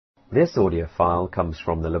This audio file comes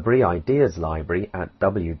from the L'Abri Ideas Library at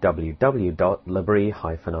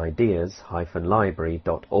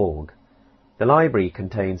www.labri-ideas-library.org. The library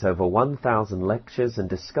contains over 1,000 lectures and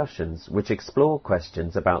discussions which explore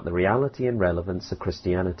questions about the reality and relevance of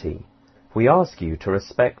Christianity. We ask you to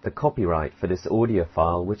respect the copyright for this audio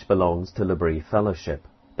file which belongs to L'Abri Fellowship.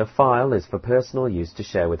 The file is for personal use to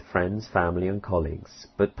share with friends, family and colleagues,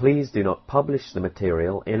 but please do not publish the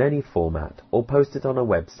material in any format or post it on a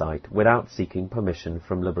website without seeking permission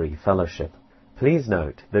from L'Abri Fellowship. Please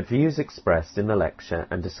note that views expressed in the lecture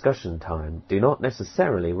and discussion time do not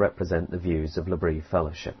necessarily represent the views of L'Abri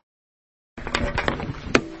Fellowship.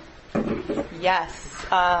 Yes,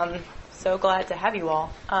 so glad to have you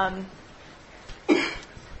all. Hang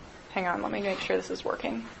on, let me make sure this is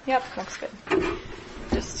working. Yep, looks good.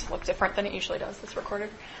 Just look different than it usually does, this recorded.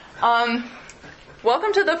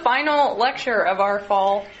 Welcome to the final lecture of our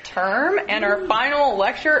fall term and our final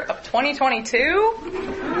lecture of 2022.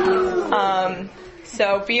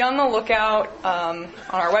 So be on the lookout on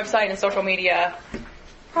our website and social media,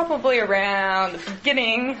 probably around the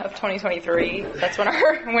beginning of 2023. That's when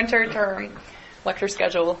our winter term lecture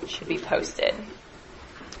schedule should be posted.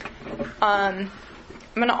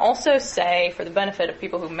 I'm going to also say, for the benefit of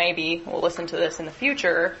people who maybe will listen to this in the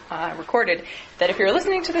future, recorded, that if you're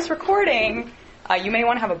listening to this recording, you may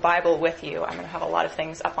want to have a Bible with you. I'm going to have a lot of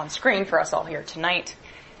things up on screen for us all here tonight.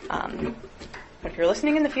 But if you're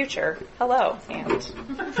listening in the future, hello, and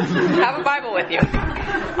have a Bible with you.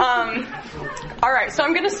 All right, so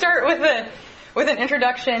I'm going to start with an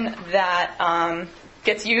introduction that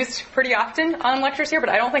gets used pretty often on lectures here, but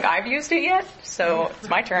I don't think I've used it yet, so it's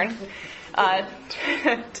my turn.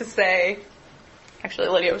 To say, actually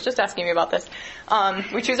Lydia was just asking me about this,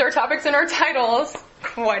 we choose our topics and our titles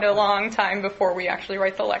quite a long time before we actually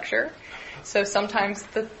write the lecture. So sometimes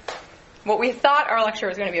what we thought our lecture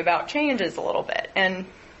was going to be about changes a little bit. And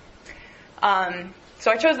so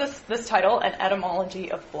I chose this title, An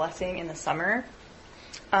Etymology of Blessing in the Summer,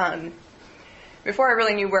 before I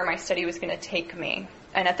really knew where my study was going to take me.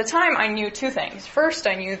 And at the time I knew two things. First,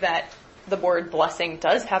 I knew that the word blessing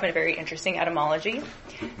does have a very interesting etymology,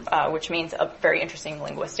 which means a very interesting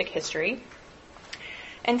linguistic history.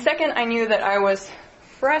 And second, I knew that I was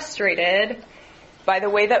frustrated by the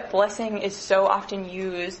way that blessing is so often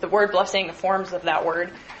used. The word blessing, the forms of that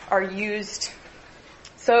word, are used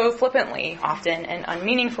so flippantly often and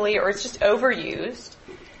unmeaningfully, or it's just overused,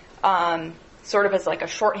 sort of as like a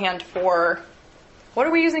shorthand for, what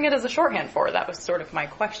are we using it as a shorthand for? That was sort of my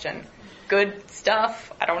question. Good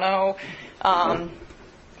stuff, I don't know.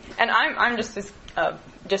 And I'm just as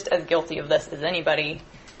guilty of this as anybody,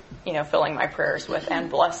 filling my prayers with, and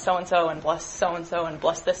bless so-and-so, and bless so-and-so, and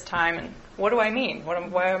bless this time, and what do I mean?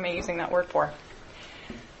 Why am I using that word for?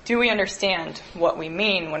 Do we understand what we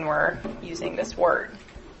mean when we're using this word?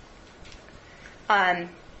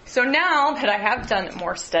 So now that I have done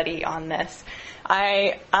more study on this,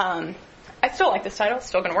 I still like this title. It's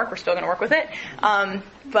still going to work. We're still going to work with it.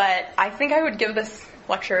 But I think I would give this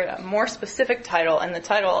lecture a more specific title, and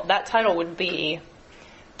that title would be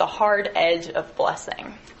The Hard Edge of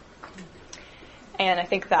Blessing. And I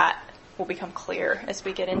think that will become clear as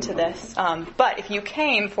we get into this. But if you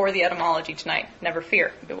came for the etymology tonight, never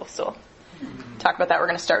fear. We will still talk about that. We're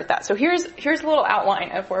going to start with that. So here's a little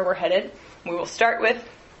outline of where we're headed. We will start with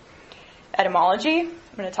etymology.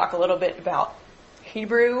 I'm going to talk a little bit about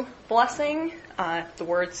Hebrew blessing, the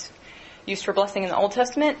words used for blessing in the Old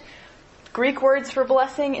Testament, Greek words for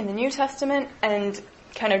blessing in the New Testament, and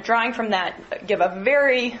kind of drawing from that, give a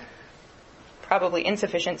very probably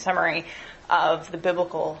insufficient summary of the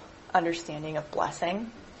biblical understanding of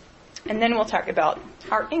blessing. And then we'll talk about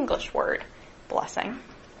our English word, blessing.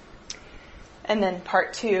 And then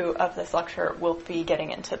part 2 of this lecture will be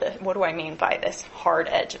getting into what do I mean by this hard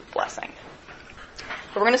edge of blessing.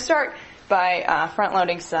 But we're going to start by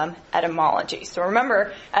front-loading some etymology. So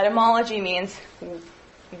remember, etymology means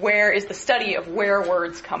where is the study of where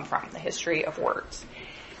words come from, the history of words.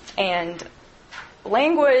 And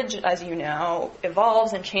language, as you know,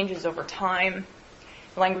 evolves and changes over time.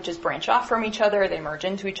 Languages branch off from each other, they merge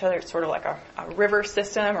into each other. It's sort of like a river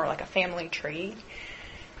system or like a family tree.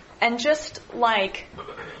 And just like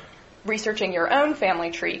researching your own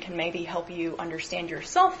family tree can maybe help you understand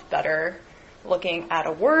yourself better, looking at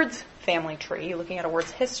a word's family tree, looking at a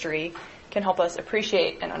word's history, can help us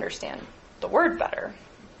appreciate and understand the word better.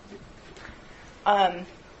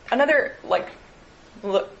 Another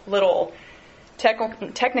little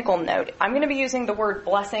technical note. I'm going to be using the word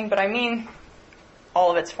blessing, but I mean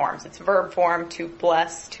all of its forms. It's verb form, to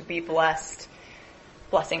bless, to be blessed.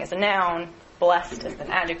 Blessing is a noun. blessed as an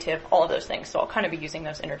adjective, all of those things. So I'll kind of be using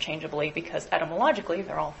those interchangeably because etymologically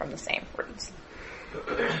they're all from the same roots.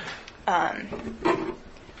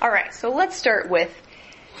 All right, so let's start with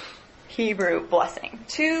Hebrew blessing.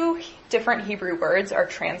 2 different Hebrew words are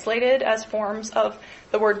translated as forms of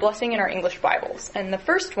the word blessing in our English Bibles. And the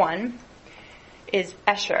first one is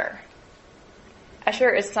Esher. Esher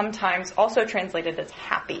is sometimes also translated as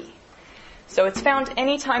happy. So it's found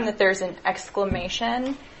anytime that there's an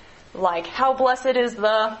exclamation, like, how blessed is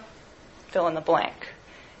the fill in the blank.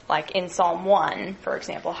 Like in Psalm 1, for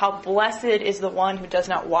example, how blessed is the one who does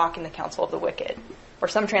not walk in the counsel of the wicked. Or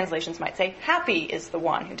some translations might say, happy is the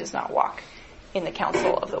one who does not walk in the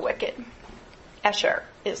counsel of the wicked. Esher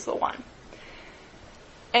is the one.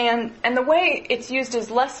 And the way it's used is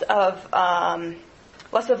less of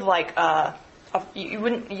like you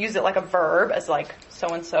wouldn't use it like a verb as like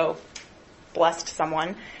so-and-so blessed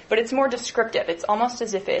someone, but it's more descriptive. It's almost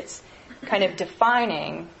as if it's kind of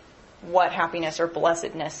defining what happiness or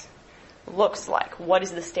blessedness looks like. What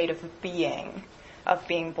is the state of being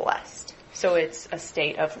blessed? So it's a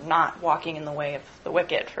state of not walking in the way of the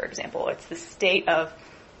wicked, for example. It's the state of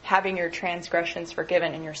having your transgressions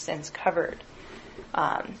forgiven and your sins covered.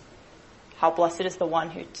 How blessed is the one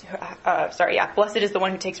blessed is the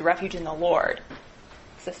one who takes refuge in the Lord.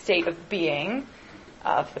 It's the state of being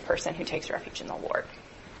of the person who takes refuge in the Lord.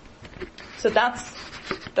 So that's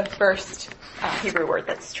the first Hebrew word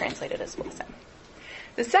that's translated as blessing.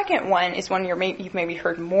 The second one is one you've maybe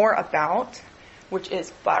heard more about, which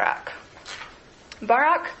is barak.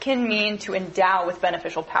 Barak can mean to endow with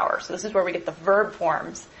beneficial power. So this is where we get the verb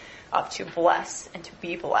forms of to bless and to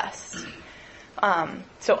be blessed.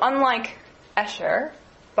 So unlike Esher,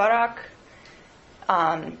 barak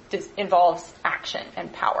involves action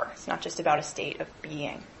and power. It's not just about a state of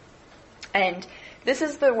being. And this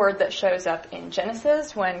is the word that shows up in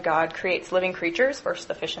Genesis when God creates living creatures, first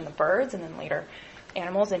the fish and the birds, and then later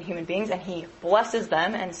animals and human beings, and he blesses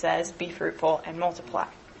them and says, be fruitful and multiply.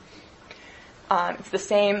 It's the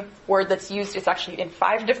same word that's used. It's actually in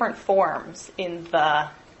 5 different forms in the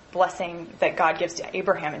blessing that God gives to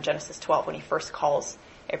Abraham in Genesis 12 when he first calls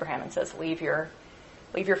Abraham and says, leave your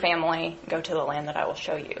family, go to the land that I will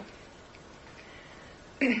show you.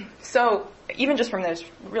 So even just from those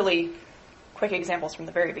really quick examples from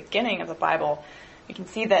the very beginning of the Bible, you can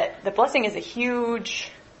see that the blessing is a huge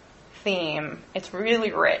theme. It's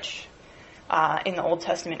really rich in the Old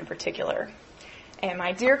Testament in particular. And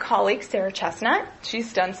my dear colleague, Sarah Chestnut,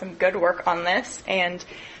 she's done some good work on this, and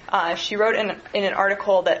she wrote in an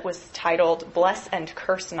article that was titled, Bless and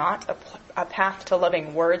Curse Not, a Path to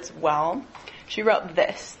Loving Words Well. She wrote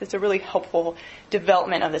this. It's a really helpful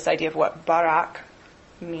development of this idea of what barak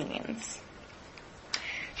means.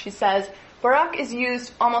 She says, barak is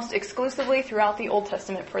used almost exclusively throughout the Old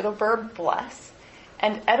Testament for the verb bless,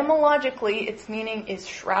 and etymologically its meaning is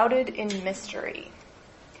shrouded in mystery.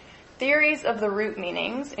 Theories of the root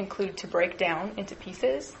meanings include to break down into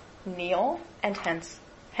pieces, kneel, and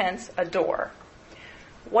hence adore.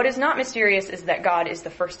 What is not mysterious is that God is the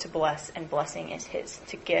first to bless, and blessing is his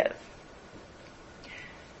to give.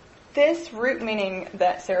 This root meaning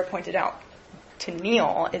that Sarah pointed out, to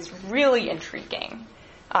kneel, is really intriguing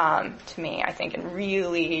to me, I think, and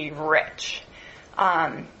really rich.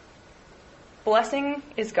 Blessing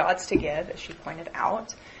is God's to give, as she pointed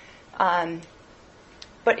out.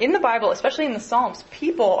 But in the Bible, especially in the Psalms,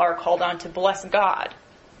 people are called on to bless God,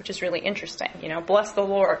 which is really interesting. Bless the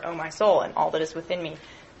Lord, O my soul, and all that is within me.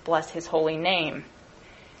 Bless his holy name.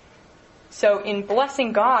 So in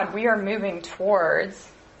blessing God, we are moving towards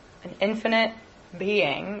an infinite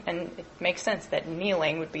being, and it makes sense that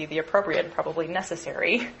kneeling would be the appropriate and probably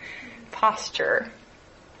necessary posture.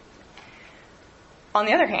 On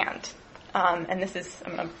the other hand, and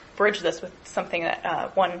I'm going to bridge this with something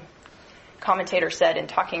that one commentator said in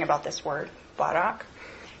talking about this word, barak.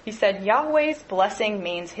 He said, Yahweh's blessing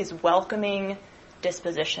means his welcoming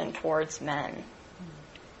disposition towards men.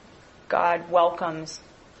 God welcomes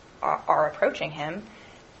our approaching him,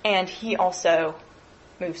 and he also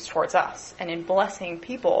moves towards us. And in blessing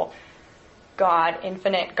people, God,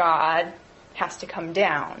 infinite God, has to come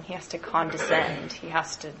down. He has to condescend. He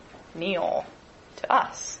has to kneel to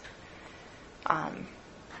us.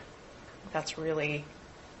 That's really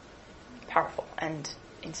powerful and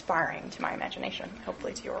inspiring to my imagination,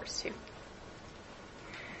 hopefully to yours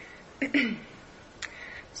too.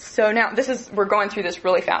 So now we're going through this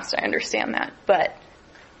really fast, I understand that, but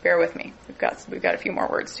bear with me. We've got a few more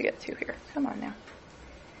words to get to here. Come on now.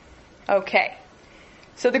 Okay.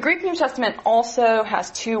 So the Greek New Testament also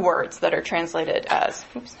has 2 words that are translated as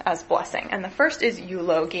blessing. And the first is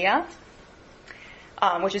eulogia.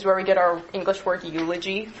 which is where we get our English word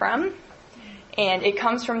eulogy from. And it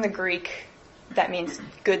comes from the Greek that means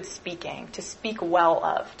good speaking, to speak well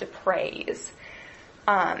of, to praise.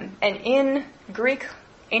 And in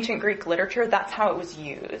ancient Greek literature, that's how it was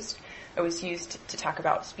used. It was used to talk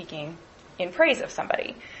about speaking in praise of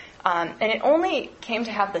somebody. And it only came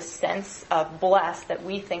to have the sense of bless that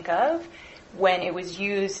we think of when it was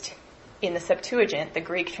used in the Septuagint, the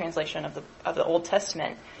Greek translation of the Old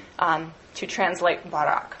Testament, to translate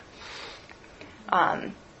barak,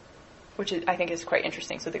 which I think is quite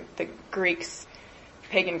interesting. So the Greeks,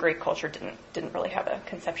 pagan Greek culture didn't really have a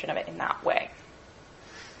conception of it in that way.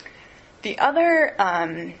 The other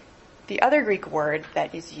Greek word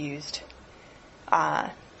that is used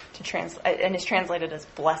to translate and is translated as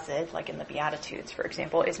blessed, like in the Beatitudes, for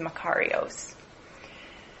example, is makarios.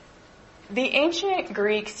 The ancient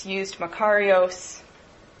Greeks used makarios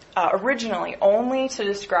originally only to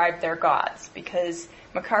describe their gods, because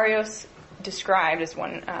makarios described, as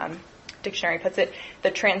one dictionary puts it,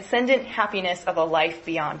 the transcendent happiness of a life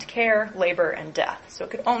beyond care, labor, and death. So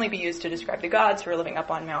it could only be used to describe the gods who are living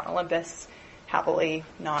up on Mount Olympus, happily,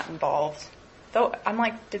 not involved. Though, I'm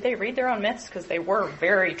like, did they read their own myths? Because they were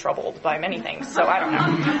very troubled by many things, so I don't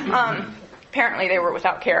know. Apparently they were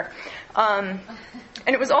without care.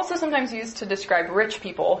 And it was also sometimes used to describe rich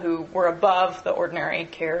people who were above the ordinary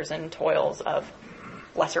cares and toils of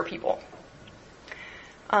lesser people.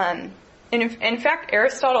 In fact,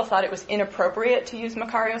 Aristotle thought it was inappropriate to use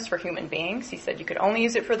makarios for human beings. He said you could only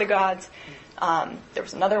use it for the gods. There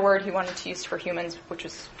was another word he wanted to use for humans, which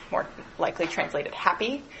was more likely translated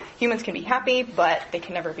happy. Humans can be happy, but they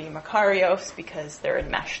can never be makarios because they're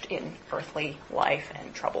enmeshed in earthly life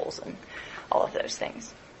and troubles and all of those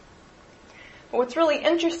things. But what's really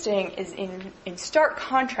interesting is in stark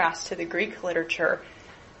contrast to the Greek literature,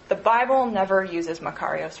 the Bible never uses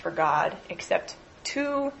makarios for God except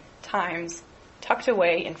 2 times tucked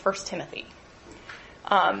away in 1 Timothy.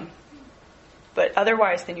 But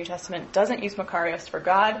otherwise, the New Testament doesn't use makarios for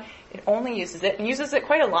God. It only uses it, and uses it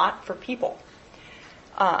quite a lot, for people.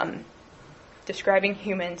 Describing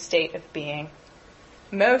human state of being.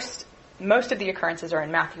 Most of the occurrences are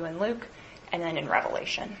in Matthew and Luke, and then in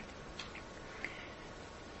Revelation.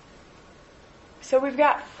 So we've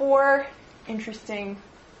got 4 interesting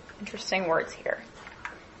words here.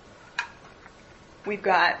 We've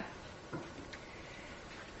got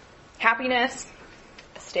happiness,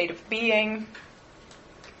 a state of being,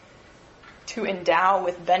 to endow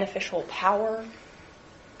with beneficial power.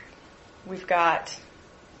 We've got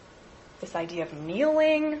this idea of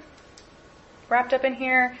kneeling wrapped up in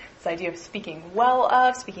here, this idea of speaking well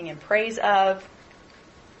of, speaking in praise of.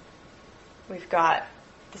 We've got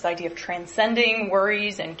this idea of transcending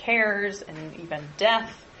worries and cares and even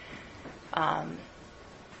death. There's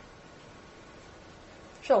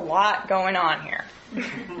a lot going on here.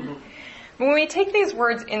 When we take these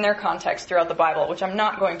words in their context throughout the Bible, which I'm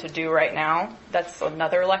not going to do right now, that's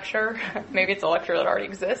another lecture. Maybe it's a lecture that already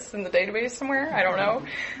exists in the database somewhere. I don't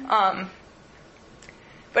know.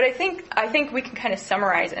 But I think we can kind of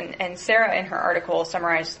summarize, and Sarah in her article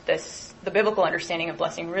summarized the biblical understanding of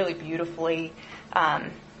blessing really beautifully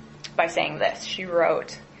by saying this. She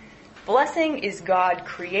wrote, "Blessing is God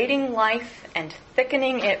creating life and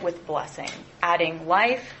thickening it with blessing, adding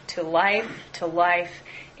life to life to life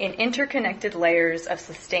in interconnected layers of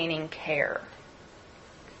sustaining care."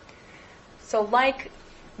 So like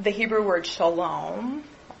the Hebrew word shalom,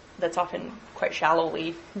 that's often quite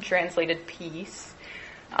shallowly translated peace,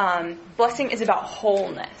 blessing is about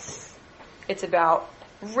wholeness. It's about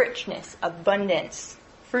richness, abundance,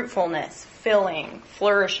 fruitfulness, filling,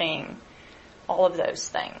 flourishing, all of those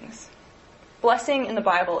things. Blessing in the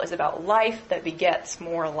Bible is about life that begets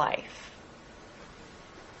more life.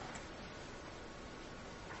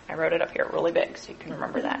 I wrote it up here really big so you can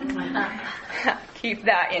remember that. Keep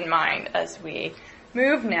that in mind as we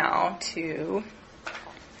move now to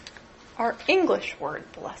our English word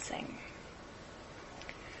blessing.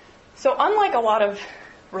 So unlike a lot of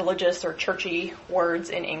religious or churchy words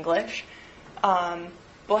in English,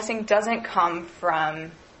 blessing doesn't come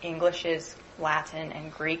from English's Latin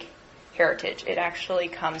and Greek heritage. It actually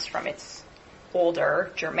comes from its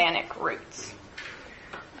older Germanic roots,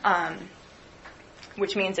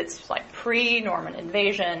 which means it's like pre-Norman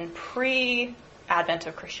invasion, pre-advent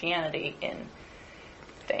of Christianity in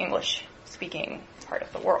the English-speaking part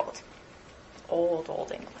of the world.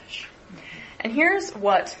 Old English. And here's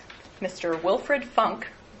what Mr. Wilfred Funk,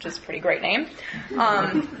 which is a pretty great name,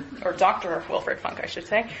 or Dr. Wilfred Funk, I should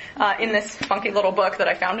say, in this funky little book that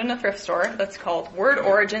I found in a thrift store that's called Word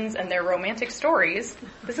Origins and Their Romantic Stories.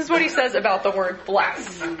 This is what he says about the word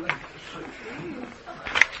bless.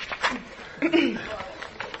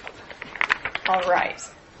 All right.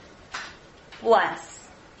 Bless.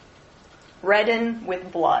 Redden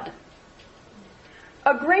with blood.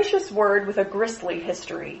 A gracious word with a grisly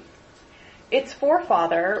history. Its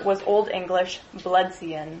forefather was Old English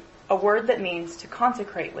bloodseon, a word that means to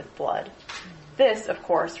consecrate with blood. This, of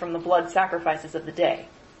course, from the blood sacrifices of the day.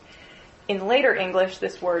 In later English,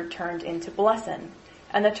 this word turned into blessin,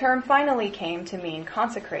 and the term finally came to mean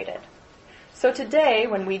consecrated. So today,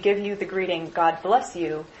 when we give you the greeting, God bless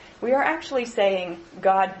you, we are actually saying,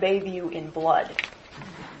 God bathe you in blood.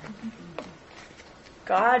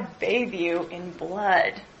 God bathe you in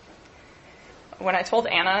blood. When I told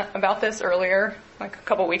Anna about this earlier, like a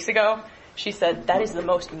couple weeks ago, she said, that is the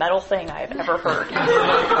most metal thing I have ever heard.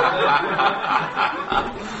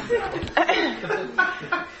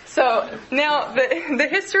 So now the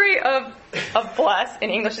history of bless in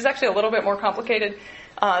English is actually a little bit more complicated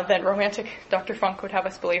than Romantic Dr. Funk would have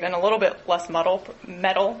us believe, and a little bit less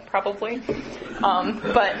metal probably.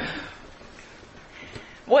 But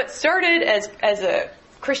what started as a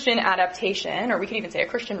Christian adaptation, or we could even say a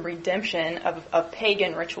Christian redemption of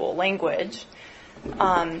pagan ritual language,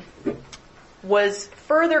 was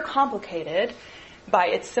further complicated by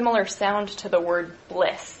its similar sound to the word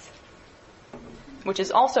bliss, which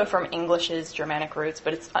is also from English's Germanic roots,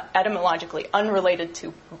 but it's etymologically unrelated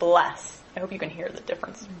to bless. I hope you can hear the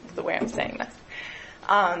difference with the way I'm saying this.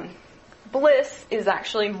 Bliss is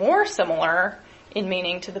actually more similar in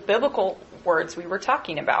meaning to the biblical words we were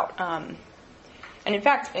talking about. And in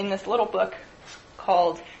fact, in this little book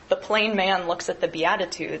called The Plain Man Looks at the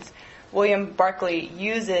Beatitudes, William Barclay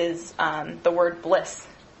uses the word bliss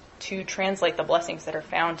to translate the blessings that are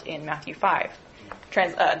found in Matthew 5.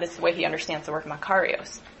 This is the way he understands the word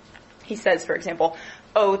makarios. He says, for example,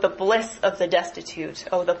 oh, the bliss of the destitute.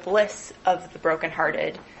 Oh, the bliss of the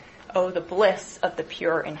brokenhearted. Oh, the bliss of the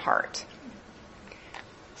pure in heart.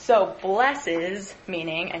 So blesses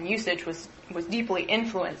meaning and usage was deeply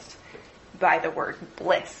influenced by the word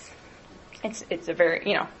bliss. It's a very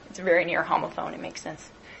near homophone. It makes sense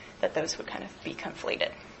that those would kind of be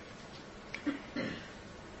conflated.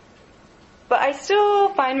 But I still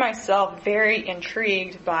find myself very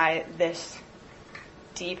intrigued by this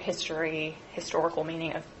deep historical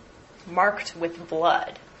meaning of marked with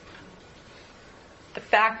blood. The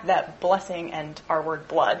fact that blessing and our word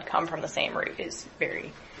blood come from the same root is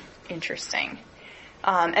very interesting.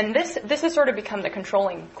 And this has sort of become the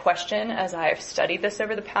controlling question as I've studied this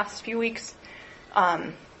over the past few weeks.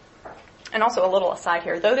 And also a little aside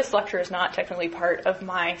here, though this lecture is not technically part of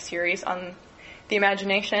my series on the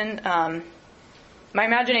imagination, my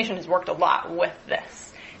imagination has worked a lot with this.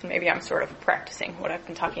 And maybe I'm sort of practicing what I've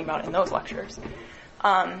been talking about in those lectures.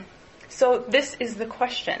 So this is the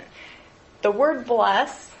question. The word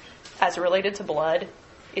bless, as related to blood,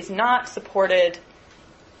 is not supported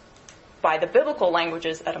by the biblical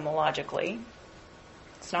languages etymologically.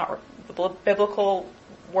 It's not, the biblical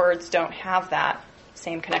words don't have that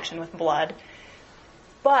same connection with blood.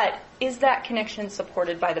 But is that connection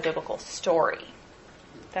supported by the biblical story?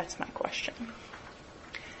 That's my question.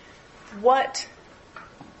 What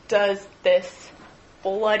does this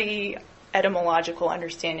bloody etymological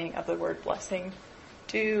understanding of the word blessing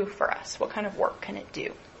do for us? What kind of work can it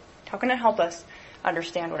do? How can it help us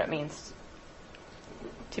understand what it means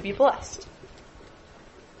to be blessed?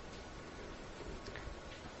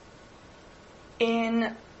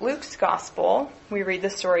 In Luke's Gospel, we read the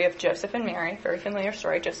story of Joseph and Mary, very familiar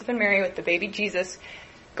story, Joseph and Mary with the baby Jesus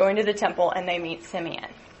going to the temple, and they meet Simeon.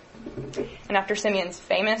 And after Simeon's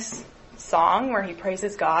famous song where he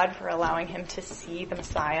praises God for allowing him to see the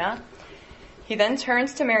Messiah, he then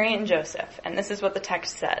turns to Mary and Joseph, and this is what the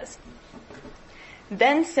text says.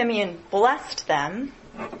 Then Simeon blessed them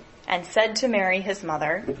and said to Mary, his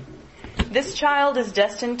mother, "This child is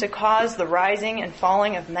destined to cause the rising and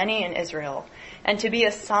falling of many in Israel, and to be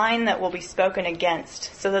a sign that will be spoken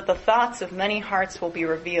against, so that the thoughts of many hearts will be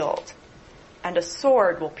revealed, and a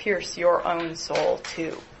sword will pierce your own soul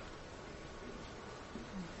too."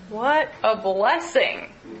 What a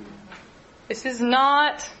blessing. This is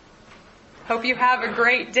not, hope you have a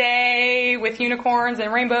great day with unicorns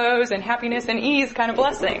and rainbows and happiness and ease kind of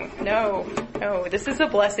blessing. No. This is a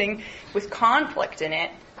blessing with conflict in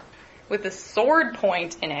it, with a sword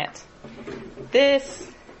point in it.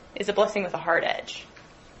 This is a blessing with a hard edge.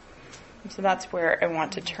 So that's where I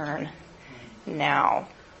want to turn now.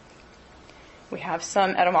 We have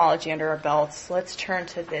some etymology under our belts. Let's turn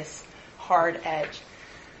to this hard edge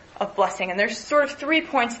of blessing. And there's sort of 3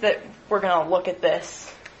 points that we're going to look at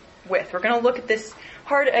this with. We're going to look at this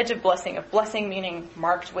hard edge of blessing meaning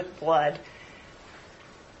marked with blood,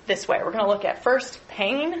 this way. We're going to look at first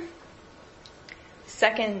pain,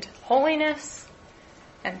 Second, holiness.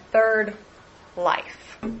 And third,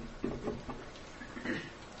 life.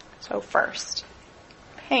 So first,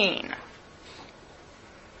 pain.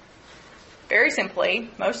 Very simply,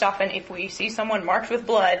 most often if we see someone marked with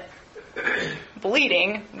blood,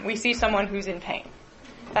 bleeding, we see someone who's in pain.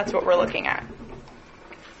 That's what we're looking at.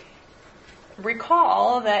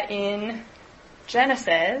 Recall that in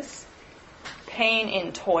Genesis, pain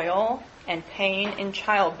in toil and pain in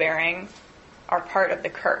childbearing are part of the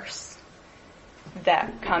curse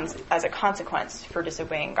that comes as a consequence for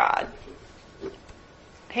disobeying God.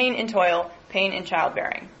 Pain in toil, pain in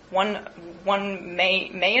childbearing. One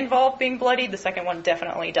may involve being bloodied, the second one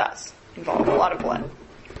definitely does involve a lot of blood.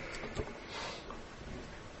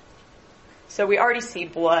 So we already see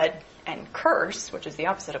blood and curse, which is the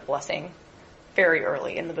opposite of blessing, very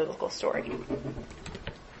early in the biblical story.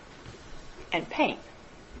 And pain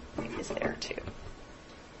is there too.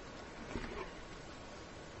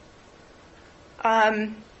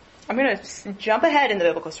 I'm going to jump ahead in the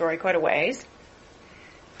biblical story quite a ways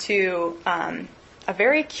to a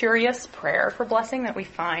very curious prayer for blessing that we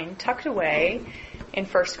find tucked away in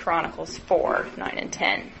 1 Chronicles 4, 9 and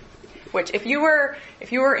 10. Which, if you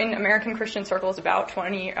were in American Christian circles about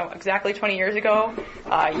exactly 20 years ago,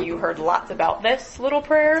 you heard lots about this little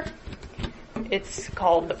prayer. It's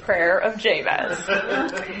called the Prayer of Jabez.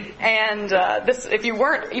 And this, if you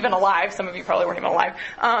weren't even alive, some of you probably weren't even alive,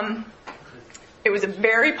 it was a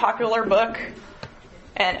very popular book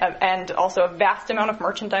and also a vast amount of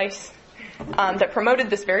merchandise that promoted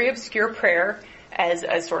this very obscure prayer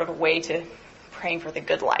as sort of a way to praying for the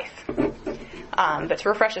good life. But to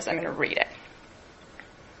refresh this, I'm going to read it.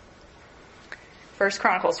 1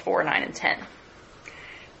 Chronicles 4, 9 and 10.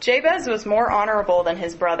 Jabez was more honorable than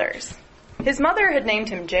his brothers. His mother had named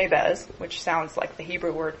him Jabez, which sounds like the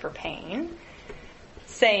Hebrew word for pain,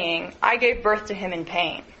 saying, I gave birth to him in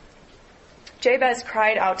pain. Jabez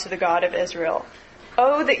cried out to the God of Israel,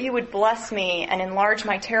 Oh, that you would bless me and enlarge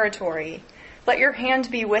my territory. Let your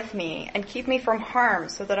hand be with me and keep me from harm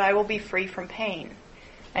so that I will be free from pain.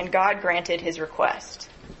 And God granted his request.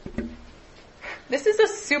 This is a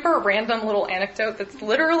super random little anecdote that's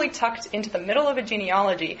literally tucked into the middle of a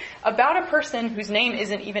genealogy about a person whose name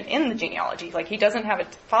isn't even in the genealogy. Like, he doesn't have a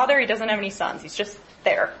father, he doesn't have any sons. He's just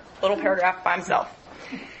there, little paragraph by himself.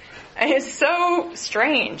 And it's so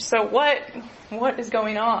strange. So what is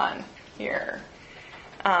going on here?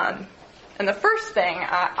 And the first thing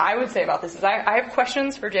I would say about this is I have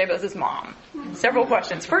questions for Jabez's mom. Several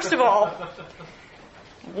questions. First of all,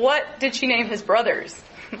 what did she name his brothers?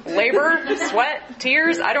 Labor? Sweat?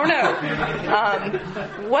 Tears? I don't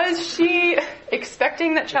know. Was she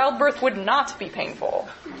expecting that childbirth would not be painful?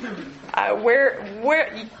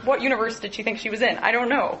 What universe did she think she was in? I don't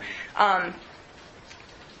know.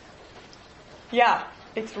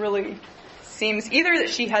 It really seems either that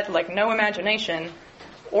she had no imagination,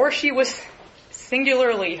 or she was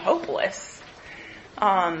singularly hopeless.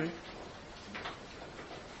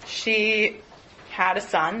 She had a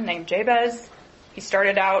son named Jabez. He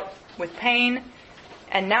started out with pain,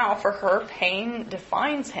 and now for her, pain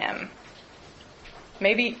defines him.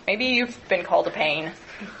 Maybe you've been called a pain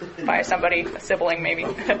by somebody, a sibling maybe.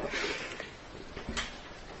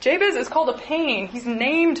 Jabez is called a pain. He's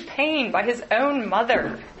named pain by his own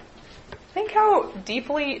mother. Think how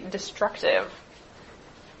deeply destructive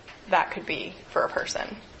that could be for a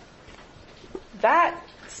person. That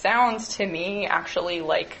sounds to me actually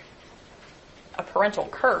like a parental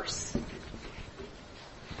curse.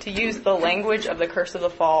 To use the language of the curse of the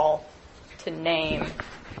fall to name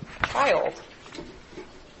a child.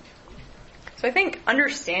 So I think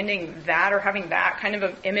understanding that, or having that kind of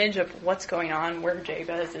an image of what's going on, where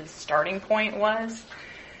Jabez's starting point was,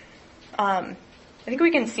 I think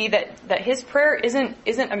we can see that his prayer isn't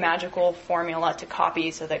a magical formula to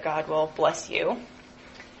copy so that God will bless you.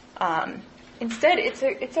 Instead,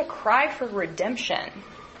 it's a cry for redemption.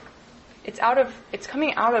 It's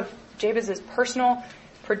coming out of Jabez's personal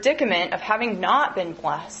predicament of having not been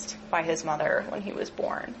blessed by his mother when he was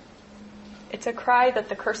born. It's a cry that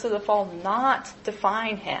the curse of the fall not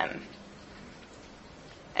define him.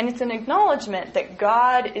 And it's an acknowledgement that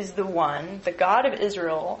God is the one, the God of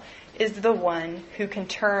Israel, is the one who can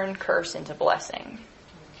turn curse into blessing.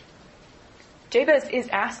 Jabez is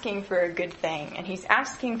asking for a good thing, and he's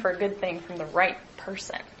asking for a good thing from the right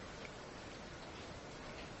person.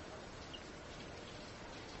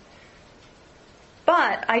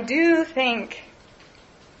 But I do think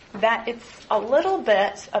that it's a little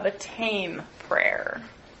bit of a tame prayer.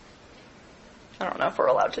 I don't know if we're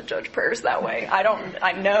allowed to judge prayers that way.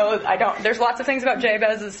 There's lots of things about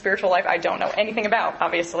Jabez's spiritual life I don't know anything about,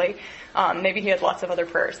 obviously. Maybe he had lots of other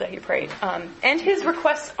prayers that he prayed. And his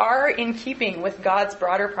requests are in keeping with God's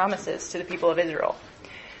broader promises to the people of Israel.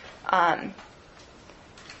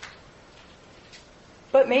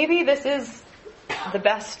 But maybe this is the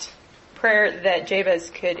best prayer that Jabez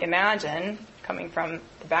could imagine, coming from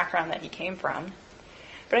the background that he came from.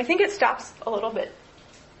 But I think it stops a little bit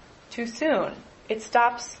too soon. It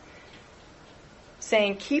stops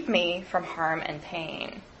saying, keep me from harm and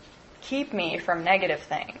pain. Keep me from negative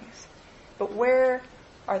things. But where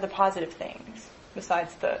are the positive things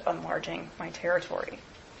besides the enlarging my territory?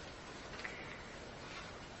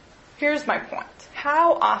 Here's my point.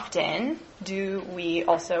 How often do we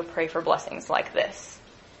also pray for blessings like this?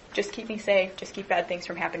 Just keep me safe. Just keep bad things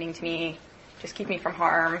from happening to me. Just keep me from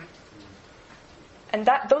harm. And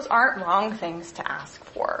those aren't wrong things to ask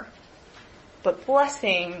for. But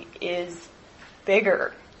blessing is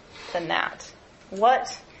bigger than that.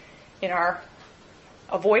 What, in our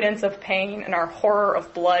avoidance of pain and our horror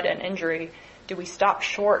of blood and injury, do we stop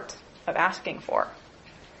short of asking for?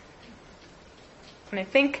 And I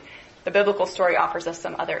think the biblical story offers us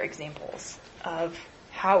some other examples of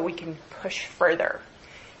how we can push further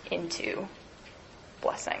into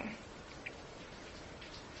blessing.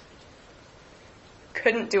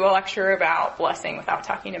 Couldn't do a lecture about blessing without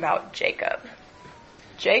talking about Jacob.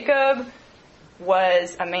 Jacob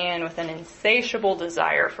was a man with an insatiable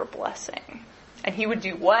desire for blessing. And he would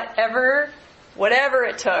do whatever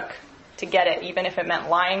it took to get it, even if it meant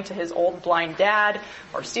lying to his old blind dad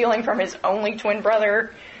or stealing from his only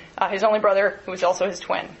brother who was also his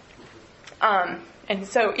twin. And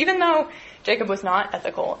so even though Jacob was not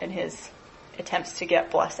ethical in his attempts to get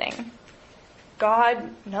blessing, God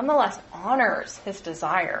nonetheless honors his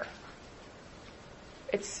desire.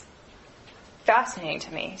 It's fascinating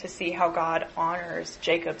to me to see how God honors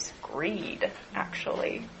Jacob's greed,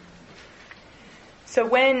 actually. So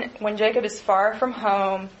when Jacob is far from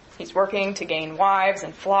home, he's working to gain wives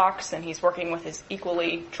and flocks, and he's working with his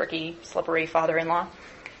equally tricky, slippery father-in-law,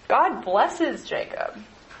 God blesses Jacob.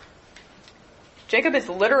 Jacob is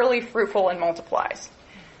literally fruitful and multiplies.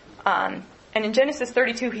 And in Genesis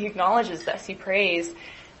 32, he acknowledges this. He prays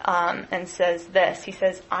and says this. He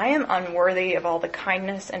says, I am unworthy of all the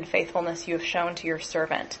kindness and faithfulness you have shown to your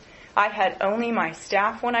servant. I had only my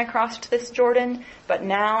staff when I crossed this Jordan, but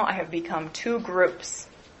now I have become 2 groups.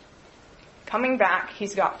 Coming back,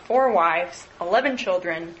 he's got 4 wives, 11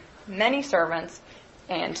 children, many servants,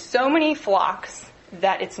 and so many flocks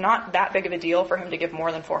that it's not that big of a deal for him to give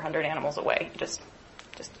more than 400 animals away. Just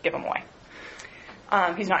give them away.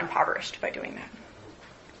 He's not impoverished by doing that.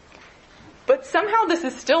 But somehow this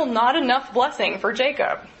is still not enough blessing for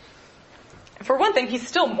Jacob. For one thing, he's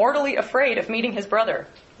still mortally afraid of meeting his brother,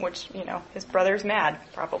 which, his brother's mad,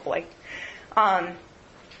 probably. And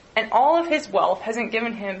all of his wealth hasn't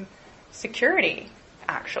given him security,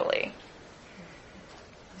 actually.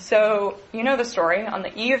 So, you know the story. On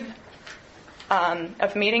the eve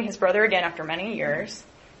of meeting his brother again after many years,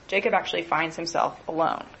 Jacob actually finds himself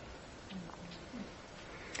alone.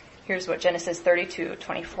 Here's what Genesis 32,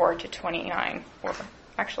 24 to 29, or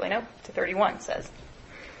actually, no, to 31 says.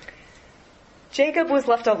 Jacob was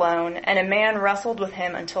left alone, and a man wrestled with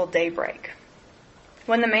him until daybreak.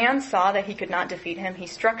 When the man saw that he could not defeat him, he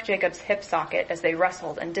struck Jacob's hip socket as they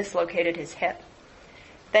wrestled and dislocated his hip.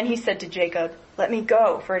 Then he said to Jacob, let me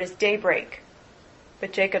go, for it is daybreak.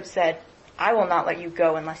 But Jacob said, I will not let you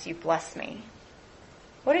go unless you bless me.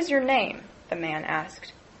 What is your name? The man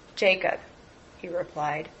asked. Jacob, he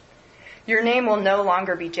replied. Your name will no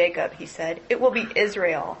longer be Jacob, he said. It will be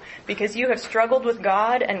Israel, because you have struggled with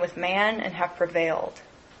God and with man and have prevailed.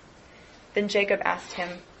 Then Jacob asked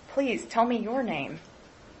him, please tell me your name.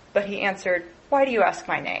 But he answered, why do you ask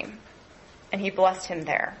my name? And he blessed him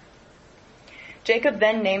there. Jacob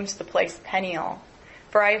then named the place Peniel.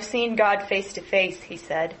 For I have seen God face to face, he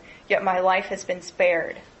said, yet my life has been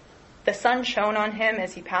spared. The sun shone on him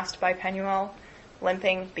as he passed by Peniel,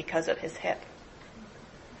 limping because of his hip.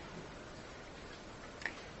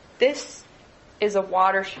 This is a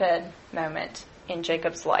watershed moment in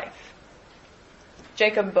Jacob's life.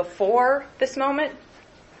 Jacob, before this moment,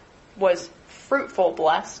 was fruitful,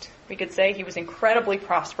 blessed. We could say he was incredibly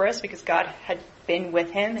prosperous because God had been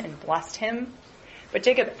with him and blessed him. But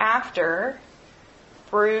Jacob, after,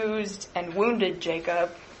 bruised and wounded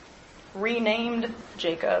Jacob, renamed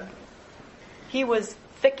Jacob, he was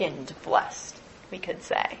thickened blessed, we could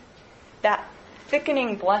say. That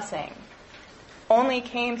thickening blessing only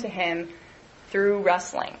came to him through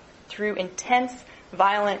wrestling, through intense,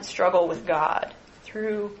 violent struggle with God,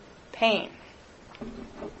 through pain.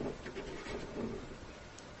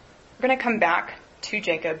 We're going to come back to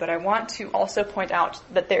Jacob, but I want to also point out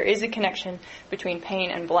that there is a connection between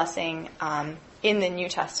pain and blessing in the New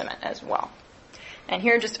Testament as well. And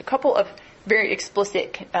here are just a couple of very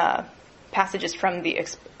explicit passages from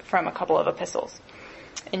a couple of epistles.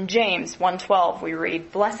 In James 1:12 we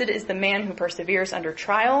read, "Blessed is the man who perseveres under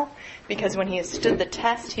trial, because when he has stood the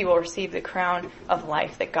test, he will receive the crown of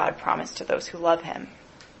life that God promised to those who love him."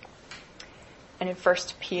 And in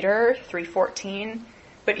 1 Peter 3:14,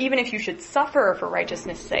 "But even if you should suffer for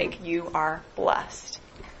righteousness' sake, you are blessed."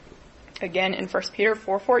 Again in 1 Peter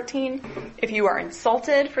 4:14, "If you are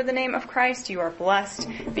insulted for the name of Christ, you are blessed,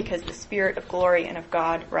 because the Spirit of glory and of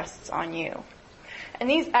God rests on you." And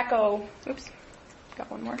these echo, got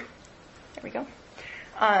one more. There we go.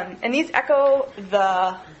 And these echo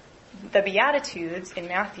the Beatitudes in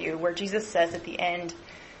Matthew, where Jesus says at the end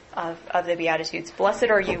of the Beatitudes, "Blessed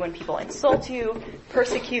are you when people insult you,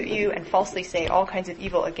 persecute you, and falsely say all kinds of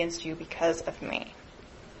evil against you because of me."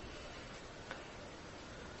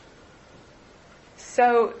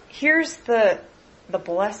 So here's the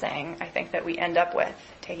blessing, I think, that we end up with,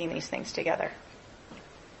 taking these things together.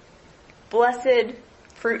 Blessed,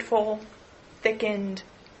 fruitful, thickened,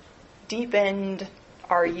 deepened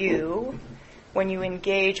are you when you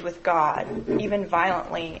engage with God, even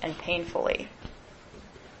violently and painfully.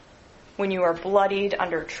 When you are bloodied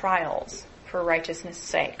under trials for righteousness'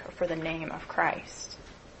 sake or for the name of Christ.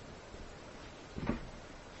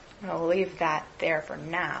 I'm going to leave that there for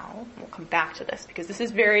now. We'll come back to this because this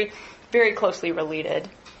is very, very closely related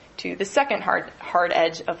to the second hard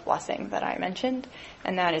edge of blessing that I mentioned,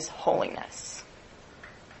 and that is holiness.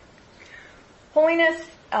 Holiness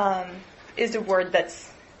is a word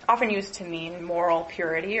that's often used to mean moral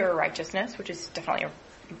purity or righteousness, which is definitely an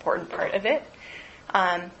important part of it.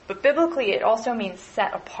 But biblically, it also means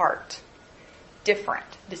set apart, different,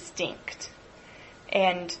 distinct.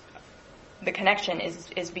 And the connection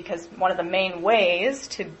is because one of the main ways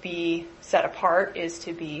to be set apart is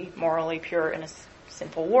to be morally pure in a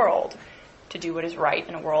sinful world, to do what is right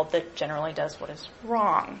in a world that generally does what is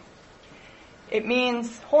wrong.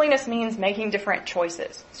 Holiness means making different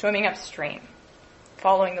choices, swimming upstream,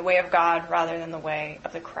 following the way of God rather than the way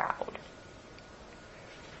of the crowd.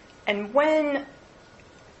 And when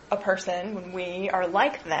we are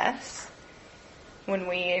like this, when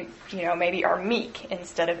we, maybe are meek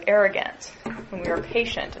instead of arrogant, when we are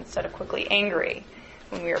patient instead of quickly angry,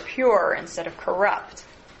 when we are pure instead of corrupt,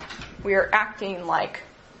 we are acting like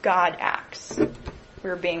God acts. We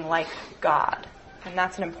are being like God. And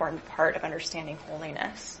that's an important part of understanding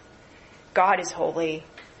holiness. God is holy.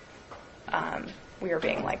 We are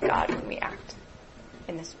being like God when we act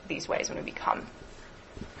in these ways, when we become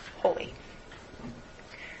holy.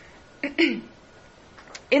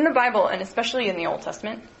 In the Bible, and especially in the Old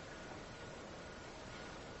Testament,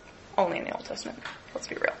 only in the Old Testament, let's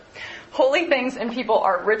be real, holy things and people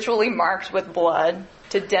are ritually marked with blood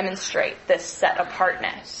to demonstrate this set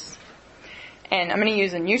apartness. And I'm going to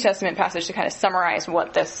use a New Testament passage to kind of summarize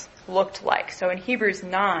what this looked like. So in Hebrews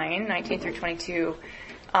 9:19 through 22,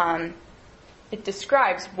 it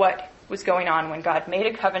describes what was going on when God made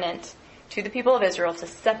a covenant to the people of Israel to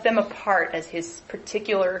set them apart as his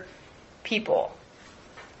particular people.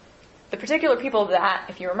 The particular people that,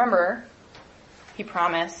 if you remember, he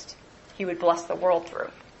promised he would bless the world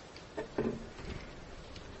through.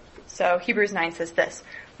 So Hebrews 9 says this: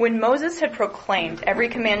 "When Moses had proclaimed every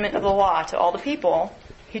commandment of the law to all the people,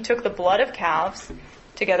 he took the blood of calves,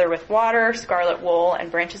 together with water, scarlet wool,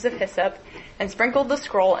 and branches of hyssop, and sprinkled the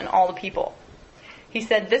scroll and all the people. He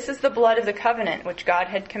said, 'This is the blood of the covenant which God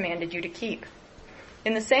had commanded you to keep.'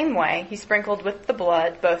 In the same way, he sprinkled with the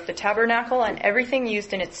blood both the tabernacle and everything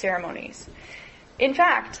used in its ceremonies. In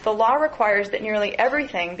fact, the law requires that nearly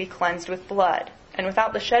everything be cleansed with blood, and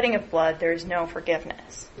without the shedding of blood, there is no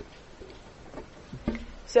forgiveness."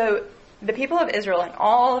 So the people of Israel and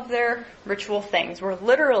all of their ritual things were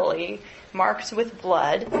literally marked with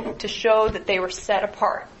blood to show that they were set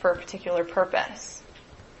apart for a particular purpose.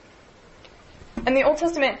 And the Old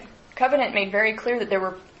Testament covenant made very clear that there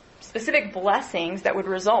were specific blessings that would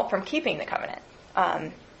result from keeping the covenant,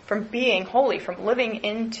 from being holy, from living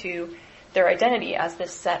into their identity as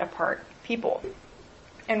this set apart people.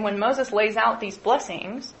 And when Moses lays out these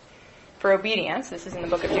blessings for obedience, this is in the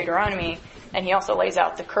book of Deuteronomy, and he also lays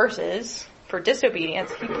out the curses for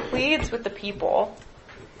disobedience, he pleads with the people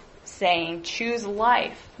saying, "Choose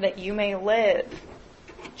life that you may live.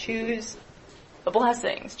 Choose the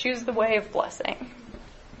blessings. Choose the way of blessing."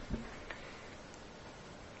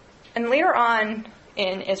 And later on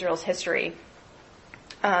in Israel's history,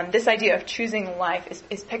 this idea of choosing life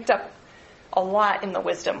is picked up a lot in the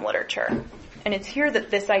wisdom literature. And it's here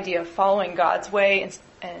that this idea of following God's way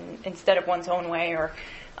and instead of one's own way, or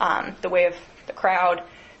the way of the crowd,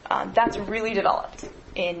 that's really developed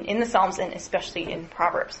in the Psalms and especially in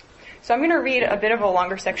Proverbs. So I'm going to read a bit of a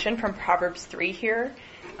longer section from Proverbs 3 here.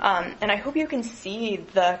 And I hope you can see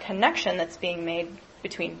the connection that's being made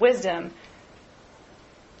between wisdom,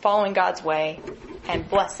 following God's way, and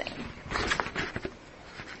blessing.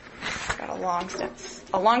 Got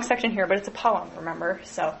a long section here, but it's a poem, remember?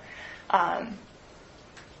 So,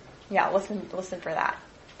 listen for that.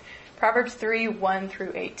 Proverbs 3, 1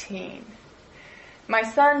 through 18. My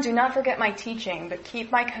son, do not forget my teaching, but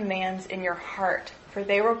keep my commands in your heart, for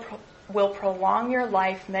they will prolong your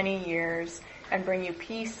life many years and bring you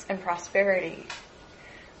peace and prosperity.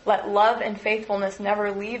 Let love and faithfulness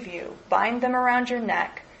never leave you. Bind them around your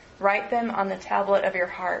neck. Write them on the tablet of your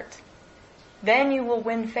heart. Then you will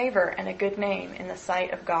win favor and a good name in the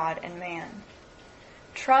sight of God and man.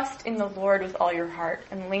 Trust in the Lord with all your heart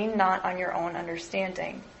and lean not on your own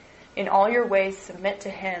understanding. In all your ways submit to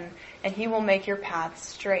him, and he will make your paths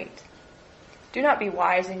straight. Do not be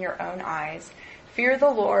wise in your own eyes. Fear the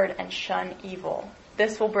Lord and shun evil.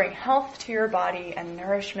 This will bring health to your body and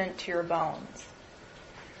nourishment to your bones.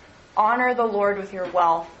 Honor the Lord with your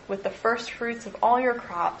wealth, with the first fruits of all your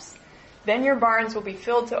crops. Then your barns will be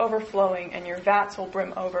filled to overflowing, and your vats will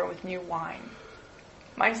brim over with new wine.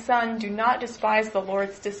 My son, do not despise the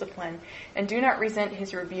Lord's discipline, and do not resent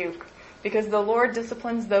his rebuke, because the Lord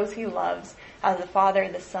disciplines those he loves, as a father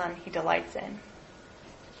the son he delights in.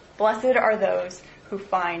 Blessed are those who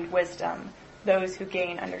find wisdom, those who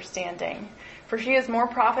gain understanding. For she is more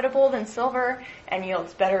profitable than silver and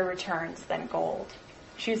yields better returns than gold.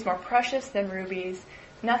 She is more precious than rubies.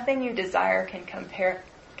 Nothing you desire can compare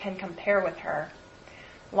with her.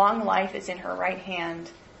 Long life is in her right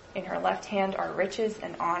hand. In her left hand are riches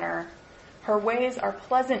and honor. Her ways are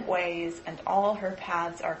pleasant ways, and all her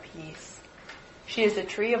paths are peace. She is a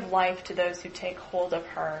tree of life to those who take hold of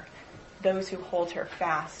her. Those who hold her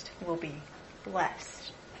fast will be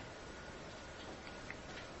blessed.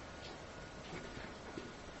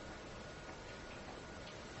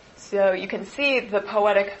 So you can see the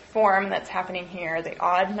poetic form that's happening here. The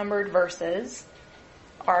odd-numbered verses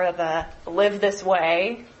are the live this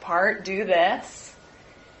way part, do this.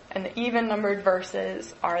 And the even-numbered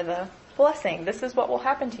verses are the blessing. This is what will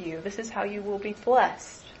happen to you. This is how you will be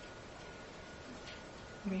blessed.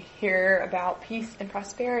 We hear about peace and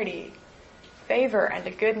prosperity, favor and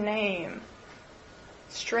a good name,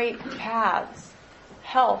 straight paths,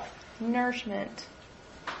 health, nourishment.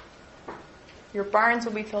 Your barns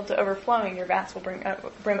will be filled to overflowing. Your vats will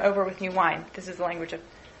brim over with new wine. This is the language of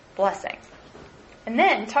blessing. And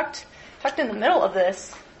then, tucked in the middle of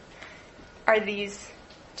this, are these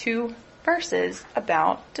two verses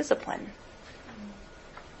about discipline.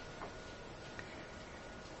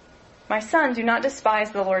 My son, do not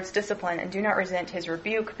despise the Lord's discipline, and do not resent his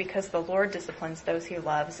rebuke, because the Lord disciplines those he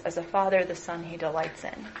loves, as a father the son he delights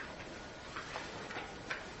in.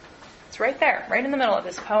 It's right there, right in the middle of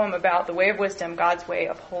this poem about the way of wisdom, God's way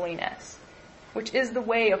of holiness, which is the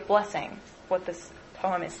way of blessing, what this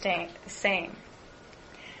poem is saying.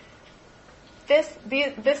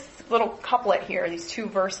 This little couplet here, these two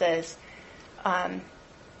verses, I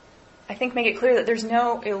think make it clear that there's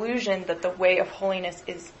no illusion that the way of holiness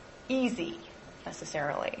is easy,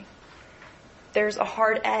 necessarily. There's a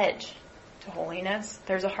hard edge to holiness.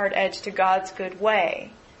 There's a hard edge to God's good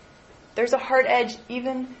way. There's a hard edge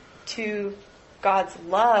even to God's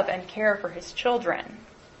love and care for his children.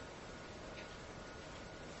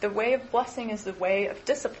 The way of blessing is the way of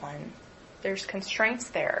discipline. There's constraints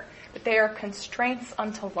there, but they are constraints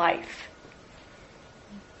unto life.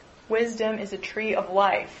 Wisdom is a tree of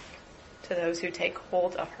life to those who take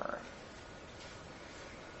hold of her.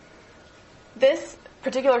 This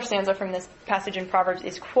particular stanza from this passage in Proverbs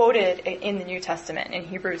is quoted in the New Testament, in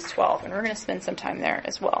Hebrews 12, and we're going to spend some time there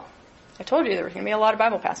as well. I told you there was going to be a lot of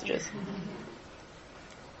Bible passages.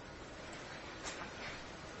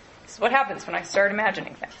 This is what happens when I start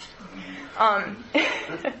imagining things.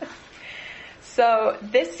 So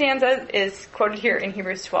this stanza is quoted here in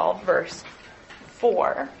Hebrews 12, verse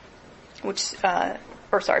 4, 4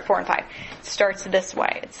 and 5. It starts this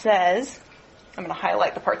way. It says, I'm going to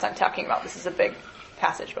highlight the parts I'm talking about. This is a big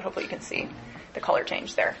passage, but hopefully you can see the color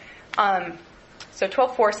change there. So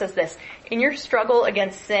 12:4 says this: in your struggle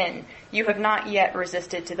against sin, you have not yet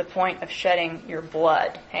resisted to the point of shedding your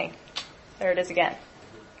blood. Hey, there it is again,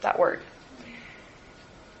 that word.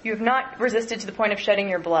 You have not resisted to the point of shedding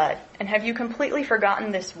your blood. And have you completely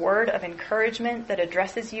forgotten this word of encouragement that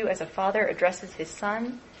addresses you as a father addresses his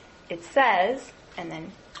son? It says, and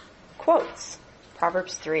then quotes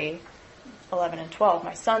Proverbs 3:11 and 12.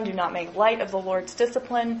 My son, do not make light of the Lord's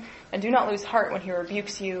discipline, and do not lose heart when he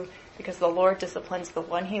rebukes you, because the Lord disciplines the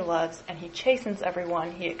one he loves, and he chastens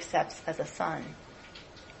everyone he accepts as a son.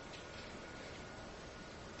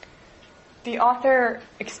 The author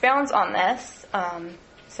expounds on this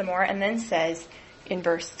some more and then says in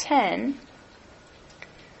verse 10,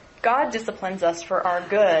 God disciplines us for our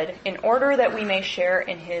good in order that we may share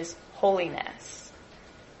in his holiness.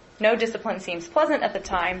 No discipline seems pleasant at the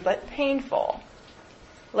time, but painful.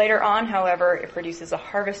 Later on, however, it produces a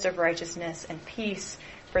harvest of righteousness and peace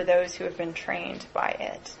for those who have been trained by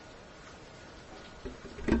it.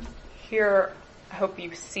 Here, I hope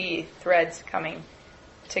you see threads coming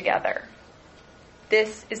together.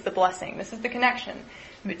 This is the blessing. This is the connection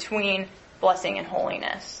between blessing and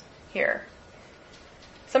holiness here.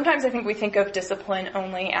 Sometimes I think we think of discipline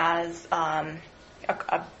only as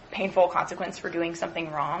a painful consequence for doing something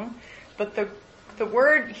wrong. But the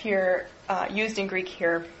word here, used in Greek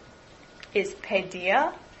here, is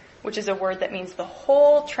paideia, which is a word that means the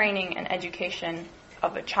whole training and education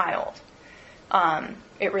of a child.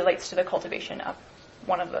 It relates to the cultivation of,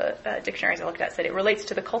 one of the dictionaries I looked at said it relates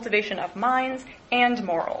to the cultivation of minds and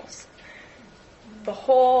morals. The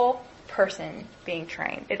whole person being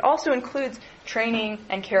trained. It also includes training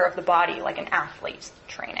and care of the body, like an athlete's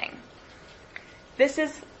training. This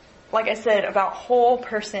is, like I said, about whole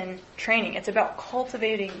person training. It's about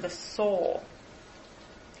cultivating the soul.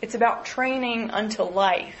 It's about training unto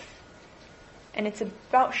life. And it's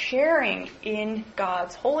about sharing in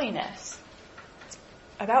God's holiness. It's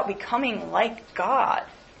about becoming like God.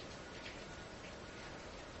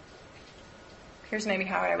 Here's maybe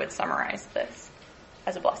how I would summarize this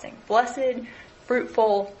as a blessing. Blessed,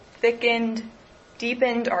 fruitful, thickened,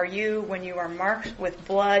 deepened are you when you are marked with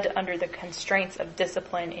blood under the constraints of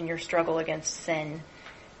discipline in your struggle against sin,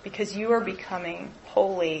 because you are becoming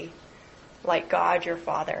holy like God your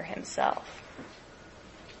Father himself.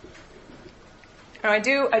 Now I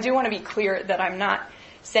do want to be clear that I'm not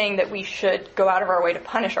saying that we should go out of our way to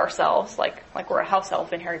punish ourselves like we're a house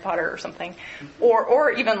elf in Harry Potter or something,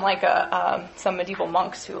 or even like some medieval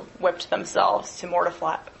monks who whipped themselves to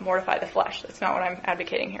mortify the flesh. That's not what I'm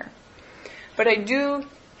advocating here. But I do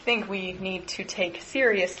think we need to take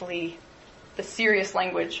seriously the serious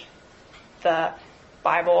language the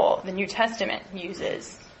Bible, the New Testament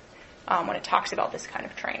uses when it talks about this kind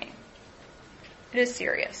of training. It is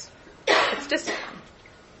serious. It's discipline.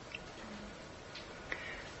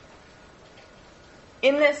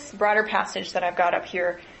 In this broader passage that I've got up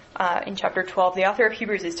here in chapter 12, the author of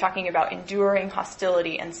Hebrews is talking about enduring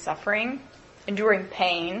hostility and suffering, enduring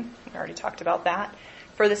pain, we already talked about that,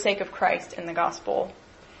 for the sake of Christ and the gospel.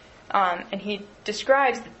 And he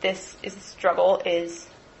describes that this struggle is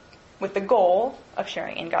with the goal of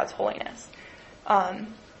sharing in God's holiness.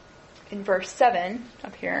 In verse 7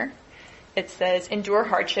 up here, it says, endure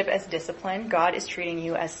hardship as discipline. God is treating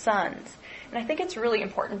you as sons. And I think it's really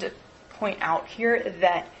important to point out here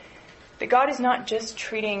that God is not just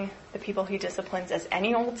treating the people he disciplines as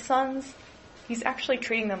any old sons. He's actually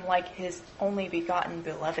treating them like his only begotten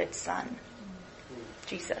beloved son,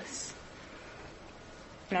 Jesus.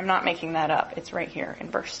 And I'm not making that up. It's right here in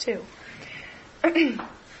verse 2.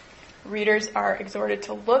 Readers are exhorted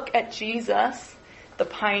to look at Jesus, the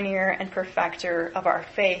pioneer and perfecter of our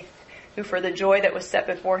faith, who for the joy that was set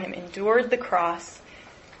before him endured the cross,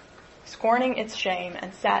 scorning its shame,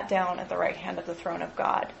 and sat down at the right hand of the throne of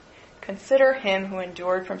God. Consider him who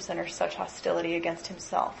endured from sinners such hostility against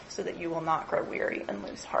himself, so that you will not grow weary and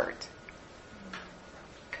lose heart.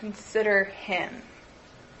 Consider him.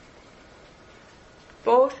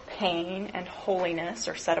 Both pain and holiness,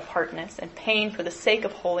 or set-apartness, and pain for the sake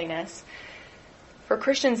of holiness, for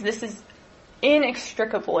Christians, this is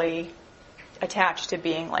inextricably attached to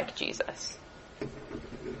being like Jesus.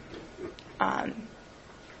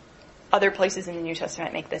 Other places in the New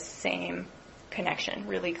Testament make this same connection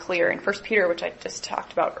really clear. In 1 Peter, which I just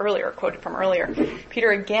talked about earlier, quoted from earlier,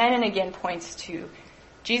 Peter again and again points to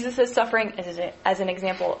Jesus' suffering as an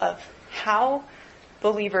example of how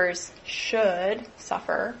believers should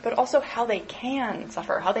suffer, but also how they can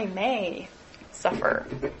suffer, how they may suffer.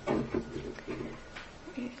 Let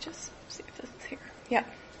me just see if this is here. Yeah.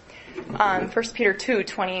 1 Peter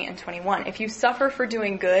 2:20 and 21. If you suffer for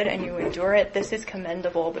doing good and you endure it, this is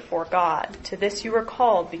commendable before God. To this you were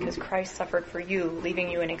called because Christ suffered for you, leaving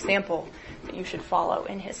you an example that you should follow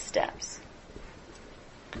in his steps.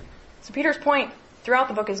 So Peter's point throughout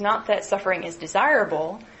the book is not that suffering is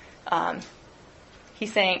desirable.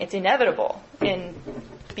 He's saying it's inevitable. And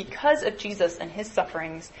because of Jesus and his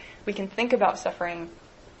sufferings, we can think about suffering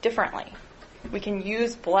differently. We can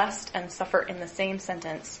use blessed and suffer in the same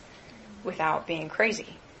sentence without being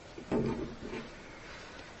crazy.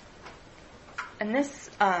 And this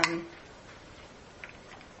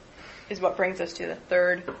is what brings us to the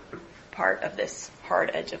third part of this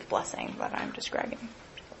hard edge of blessing that I'm describing,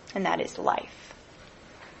 and that is life.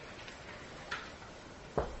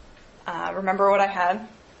 Remember what I had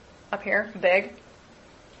up here? Big.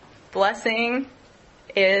 Blessing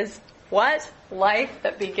is what? Life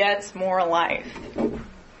that begets more life.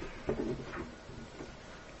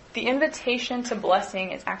 The invitation to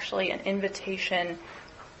blessing is actually an invitation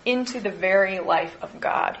into the very life of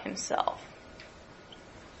God himself.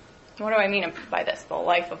 What do I mean by this? The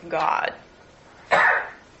life of God.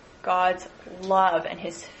 God's love and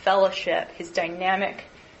his fellowship, his dynamic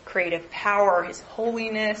creative power, his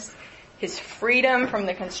holiness, his freedom from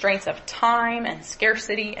the constraints of time and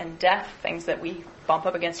scarcity and death, things that we bump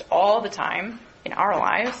up against all the time in our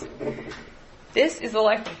lives. This is the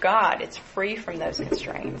life of God. It's free from those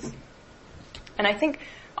constraints. And I think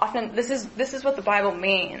often this is what the Bible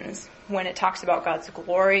means when it talks about God's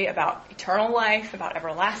glory, about eternal life, about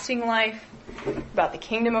everlasting life, about the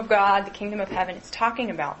kingdom of God, the kingdom of heaven. It's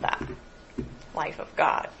talking about that life of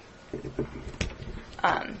God.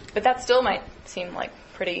 But that still might seem like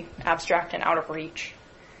pretty abstract and out of reach.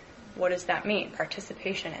 What does that mean?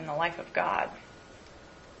 Participation in the life of God.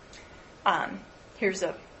 Here's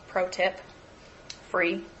a pro tip.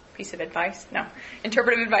 Free piece of advice. No.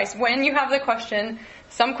 Interpretive advice. When you have the question,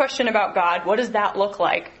 some question about God, what does that look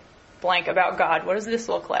like? Blank about God. What does this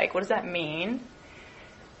look like? What does that mean?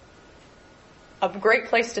 A great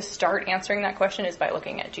place to start answering that question is by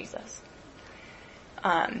looking at Jesus.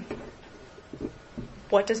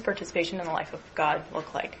 What does participation in the life of God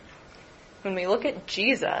look like? When we look at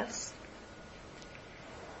Jesus,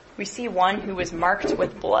 we see one who was marked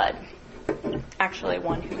with blood. Actually,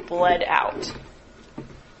 one who bled out.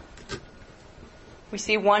 We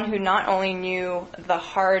see one who not only knew the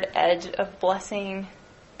hard edge of blessing,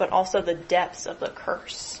 but also the depths of the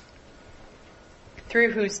curse,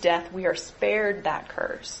 through whose death we are spared that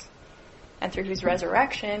curse, and through whose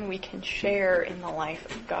resurrection we can share in the life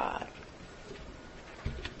of God.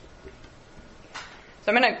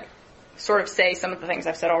 So I'm going to sort of say some of the things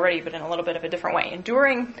I've said already, but in a little bit of a different way.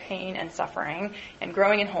 Enduring pain and suffering and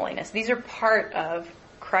growing in holiness, these are part of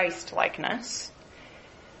Christ-likeness.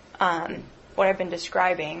 What I've been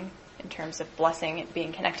describing in terms of blessing and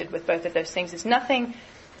being connected with both of those things is nothing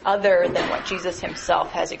other than what Jesus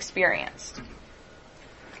himself has experienced.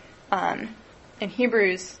 In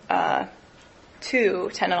Hebrews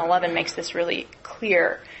 2:10 and 11 makes this really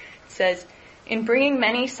clear. It says, "In bringing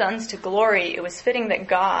many sons to glory, it was fitting that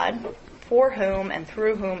God, for whom and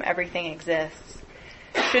through whom everything exists,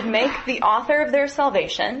 should make the author of their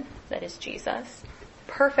salvation, that is Jesus,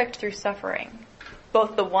 perfect through suffering.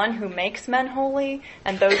 Both the one who makes men holy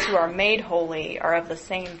and those who are made holy are of the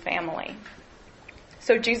same family.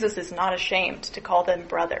 So Jesus is not ashamed to call them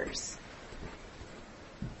brothers."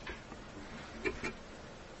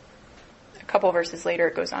 A couple verses later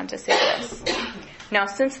it goes on to say this. "Now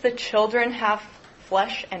since the children have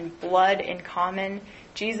flesh and blood in common,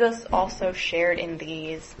 Jesus also shared in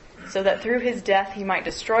these, so that through his death he might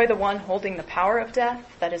destroy the one holding the power of death,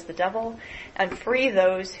 that is the devil, and free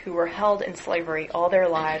those who were held in slavery all their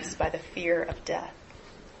lives by the fear of death."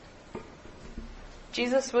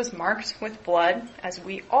 Jesus was marked with blood, as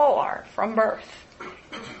we all are, from birth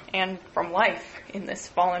and from life in this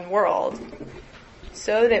fallen world,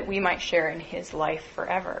 so that we might share in his life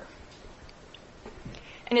forever.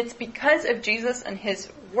 And it's because of Jesus and his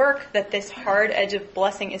work that this hard edge of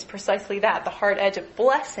blessing is precisely that, the hard edge of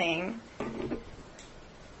blessing.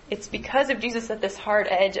 It's because of Jesus that this hard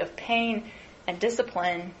edge of pain and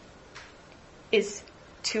discipline is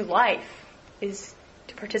to life, is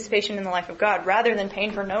to participation in the life of God, rather than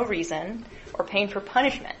pain for no reason or pain for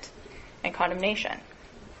punishment and condemnation.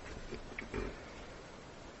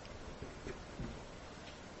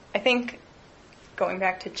 I think, going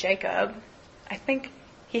back to Jacob, I think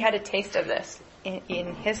he had a taste of this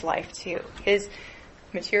in his life too. His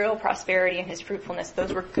material prosperity and his fruitfulness,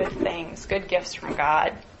 those were good things, good gifts from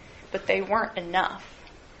God, but they weren't enough.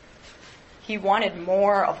 He wanted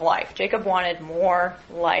more of life. Jacob wanted more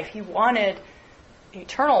life. He wanted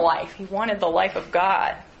eternal life. He wanted the life of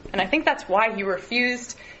God. And I think that's why he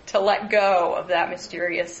refused to let go of that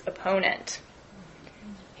mysterious opponent.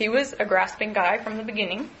 He was a grasping guy from the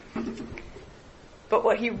beginning, but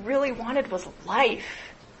what he really wanted was life.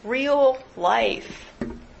 Real life.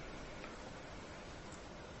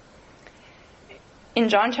 In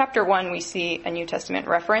John chapter 1, we see a New Testament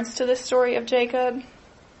reference to this story of Jacob.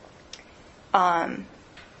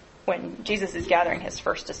 when Jesus is gathering his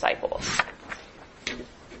first disciples.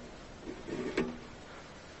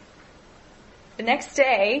 The next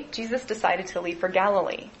day, Jesus decided to leave for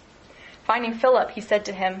Galilee. Finding Philip, he said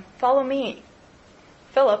to him, "Follow me."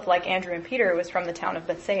 Philip, like Andrew and Peter, was from the town of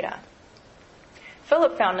Bethsaida.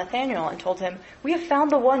 Philip found Nathanael and told him, "We have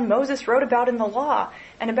found the one Moses wrote about in the law,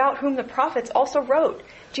 and about whom the prophets also wrote,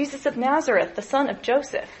 Jesus of Nazareth, the son of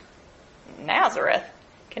Joseph." "Nazareth?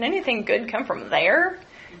 Can anything good come from there?"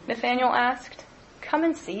 Nathanael asked. "Come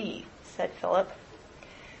and see," said Philip.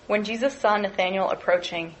 When Jesus saw Nathanael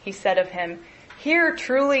approaching, he said of him, "Here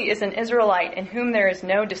truly is an Israelite in whom there is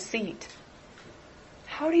no deceit."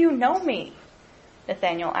 "How do you know me?"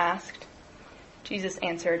 Nathanael asked. Jesus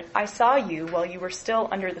answered, "I saw you while you were still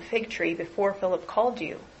under the fig tree before Philip called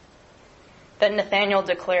you." Then Nathanael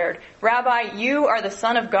declared, "Rabbi, you are the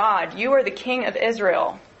Son of God. You are the King of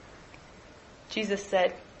Israel." Jesus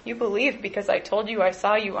said, "You believe because I told you I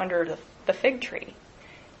saw you under the fig tree.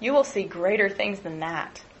 You will see greater things than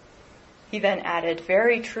that." He then added,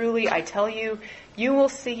 "Very truly I tell you, you will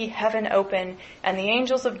see heaven open and the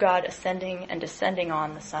angels of God ascending and descending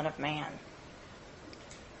on the Son of Man."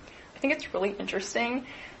 I think it's really interesting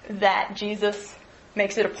that Jesus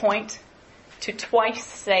makes it a point to twice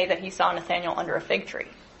say that he saw Nathanael under a fig tree.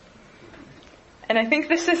 And I think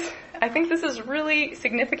this is really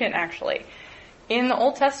significant, actually. In the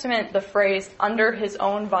Old Testament, the phrase "under his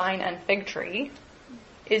own vine and fig tree"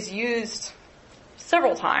 is used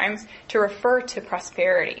several times to refer to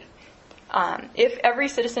prosperity. If every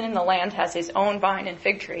citizen in the land has his own vine and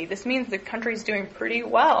fig tree, this means the country's doing pretty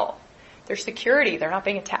well. There's security. They're not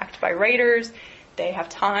being attacked by raiders. They have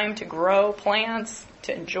time to grow plants,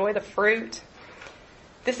 to enjoy the fruit.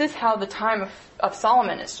 This is how the time of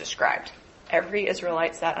Solomon is described. Every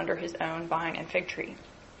Israelite sat under his own vine and fig tree.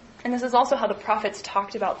 And this is also how the prophets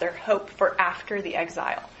talked about their hope for after the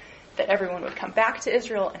exile, that everyone would come back to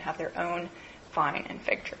Israel and have their own vine and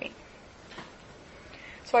fig tree.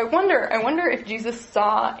 So I wonder if Jesus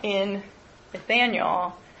saw in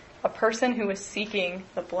Nathanael a person who was seeking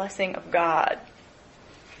the blessing of God.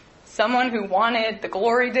 Someone who wanted the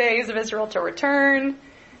glory days of Israel to return.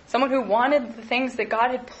 Someone who wanted the things that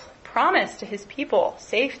God had promised to his people.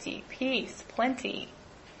 Safety, peace, plenty.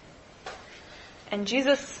 And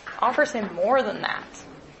Jesus offers him more than that.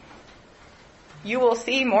 You will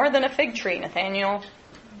see more than a fig tree, Nathanael.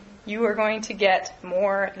 You are going to get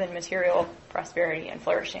more than material prosperity and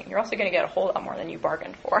flourishing. You're also going to get a whole lot more than you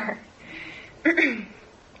bargained for.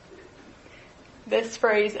 This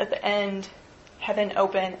phrase at the end, heaven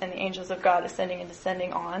open and the angels of God ascending and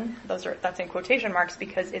descending on, that's in quotation marks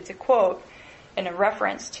because it's a quote and a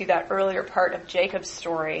reference to that earlier part of Jacob's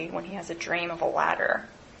story when he has a dream of a ladder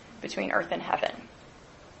between earth and heaven.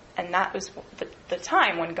 And that was the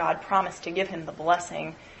time when God promised to give him the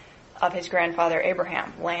blessing of his grandfather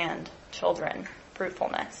Abraham, land, children,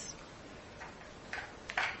 fruitfulness.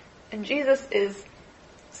 And Jesus is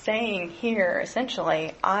saying here,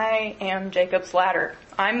 essentially, I am Jacob's ladder.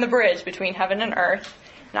 I'm the bridge between heaven and earth,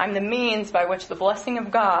 and I'm the means by which the blessing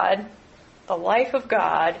of God, the life of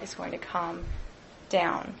God, is going to come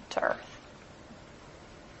down to earth.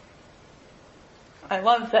 I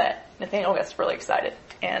love that Nathanael gets really excited,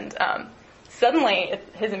 and suddenly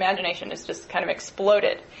his imagination is just kind of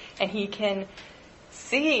exploded, and he can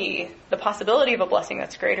see the possibility of a blessing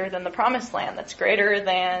that's greater than the promised land, that's greater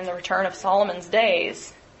than the return of Solomon's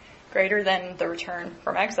days, greater than the return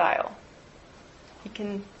from exile. He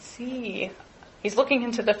can see, he's looking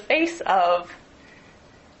into the face of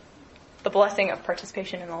the blessing of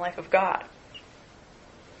participation in the life of God.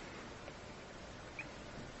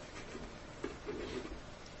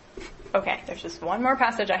 Okay, there's just one more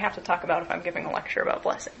passage I have to talk about if I'm giving a lecture about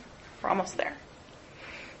blessing. We're almost there.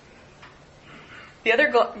 The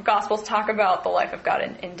other Gospels talk about the life of God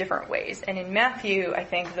in different ways. And in Matthew, I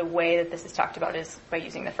think the way that this is talked about is by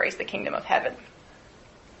using the phrase, the kingdom of heaven.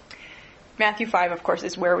 Matthew 5, of course,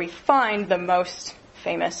 is where we find the most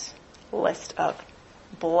famous list of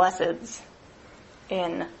blesseds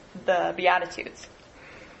in the Beatitudes.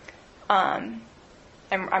 I'm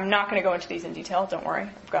not going to go into these in detail, don't worry.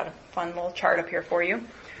 I've got a fun little chart up here for you.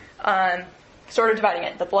 Sort of dividing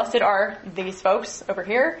it. The blessed are these folks over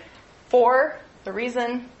here for the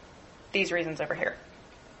reason, these reasons over here.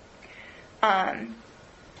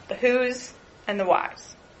 The who's and the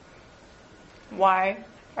whys. Why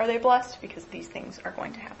are they blessed? Because these things are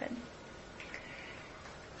going to happen.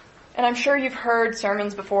 And I'm sure you've heard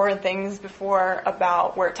sermons before and things before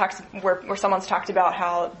about where someone's talked about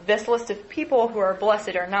how this list of people who are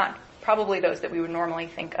blessed are not probably those that we would normally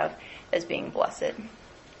think of as being blessed.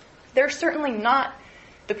 They're certainly not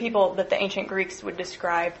the people that the ancient Greeks would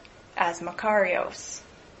describe as Makarios,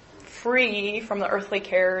 free from the earthly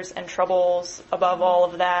cares and troubles, above all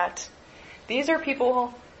of that. These are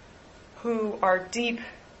people who are deep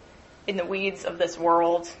in the weeds of this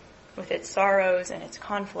world, with its sorrows and its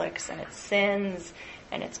conflicts and its sins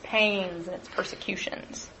and its pains and its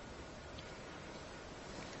persecutions.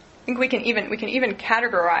 I think we can even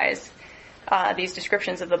categorize these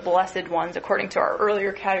descriptions of the blessed ones according to our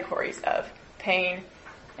earlier categories of pain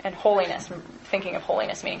and holiness, thinking of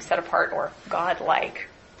holiness meaning set apart or God-like.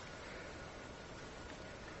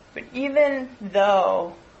 But even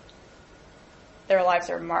though their lives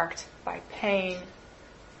are marked by pain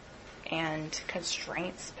and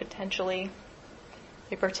constraints potentially,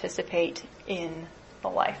 they participate in the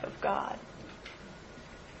life of God.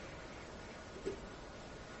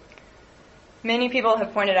 Many people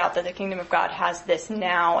have pointed out that the kingdom of God has this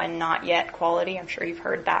now and not yet quality. I'm sure you've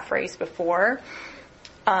heard that phrase before.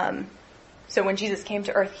 So when Jesus came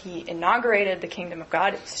to earth, he inaugurated the kingdom of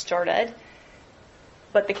God. It started.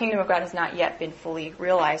 But the kingdom of God has not yet been fully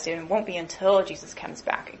realized, and it won't be until Jesus comes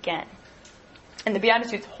back again. And the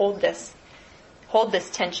Beatitudes hold this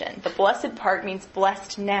tension. The blessed part means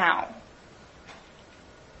blessed now.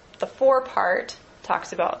 The for part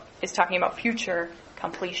is talking about future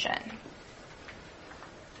completion.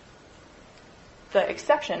 The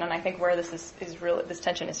exception, and I think where this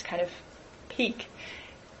tension is kind of peak,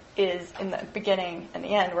 is in the beginning and the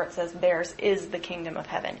end, where it says theirs is the kingdom of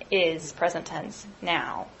heaven, is present tense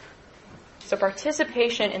now. So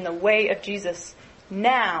participation in the way of Jesus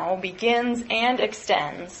now begins and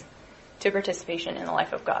extends to participation in the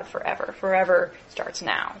life of God forever. Forever starts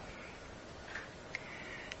now.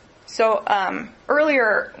 So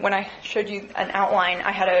earlier, when I showed you an outline,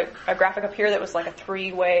 I had a graphic up here that was like a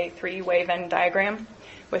three-way Venn diagram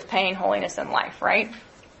with pain, holiness, and life, right?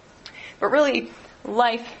 But really,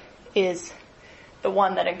 life is the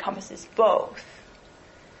one that encompasses both.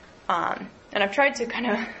 And I've tried to kind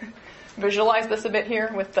of visualize this a bit here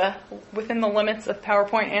within the limits of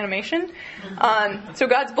PowerPoint animation. So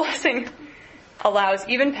God's blessing allows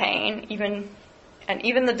even pain,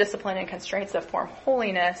 even the discipline and constraints that form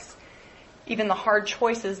holiness, even the hard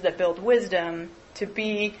choices that build wisdom, to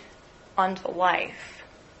be unto life.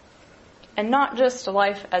 And not just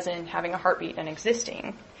life as in having a heartbeat and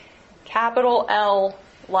existing. Capital L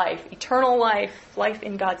life, eternal life, life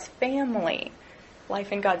in God's family,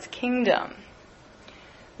 life in God's kingdom.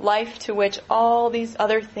 Life to which all these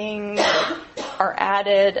other things are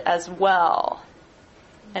added as well.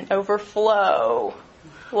 And overflow.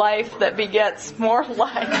 Life that begets more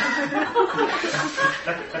life.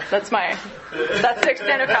 That's the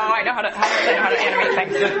extent of how I know how to animate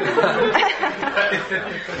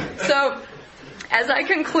things. So, as I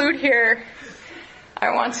conclude here,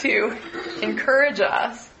 I want to encourage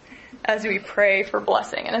us as we pray for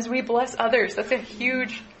blessing and as we bless others. That's a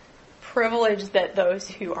huge privilege that those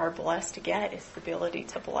who are blessed get, is the ability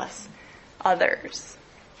to bless others.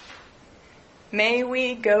 May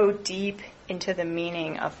we go deep into the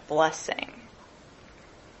meaning of blessing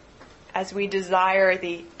as we desire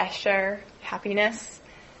the Esher, happiness,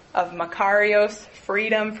 of Makarios,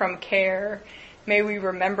 freedom from care. May we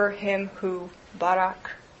remember him who,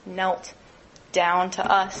 Barak, knelt down to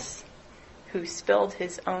us, who spilled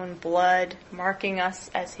his own blood, marking us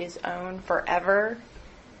as his own forever,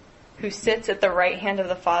 who sits at the right hand of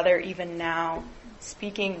the Father even now,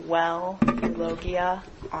 speaking well, eulogia,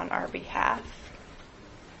 on our behalf.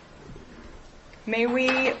 May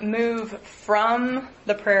we move from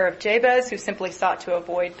the prayer of Jabez, who simply sought to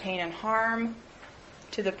avoid pain and harm,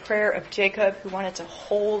 to the prayer of Jacob, who wanted to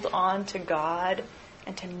hold on to God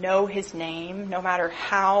and to know his name, no matter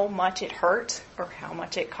how much it hurt or how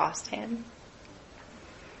much it cost him.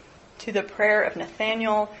 To the prayer of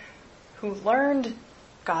Nathanael, who learned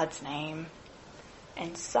God's name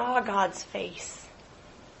and saw God's face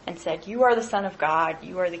and said, "You are the Son of God,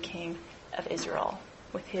 you are the King of Israel,"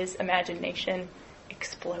 with his imagination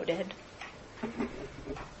exploded.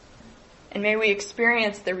 And may we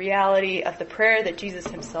experience the reality of the prayer that Jesus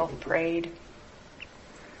himself prayed.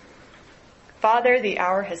 Father, the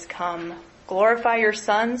hour has come. Glorify your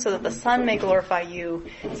Son so that the Son may glorify you,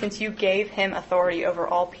 since you gave him authority over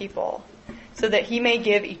all people, so that he may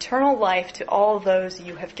give eternal life to all those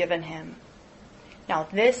you have given him. Now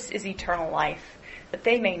this is eternal life, that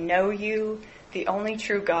they may know you, the only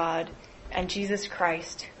true God, and Jesus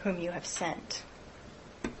Christ, whom you have sent.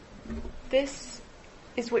 This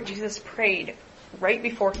is what Jesus prayed right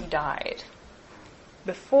before he died.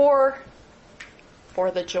 For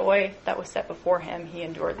the joy that was set before him, he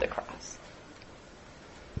endured the cross.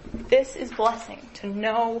 This is blessing, to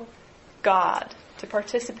know God, to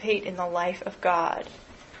participate in the life of God,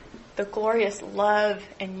 the glorious love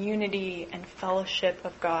and unity and fellowship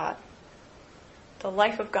of God. The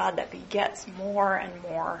life of God that begets more and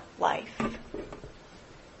more life.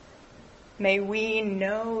 May we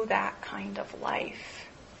know that kind of life.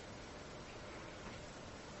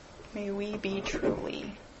 May we be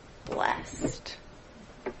truly blessed.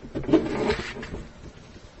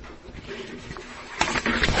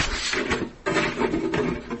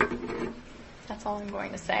 That's all I'm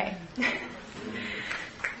going to say.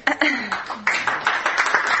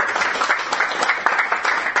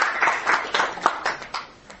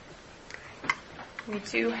 We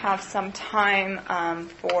do have some time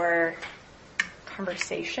for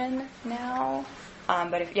conversation now.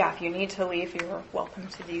 But if you need to leave, you're welcome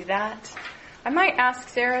to do that. I might ask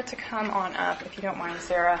Sarah to come on up, if you don't mind,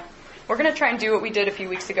 Sarah. We're going to try and do what we did a few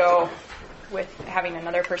weeks ago with having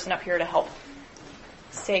another person up here to help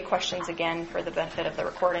say questions again for the benefit of the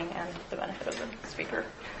recording and the benefit of the speaker.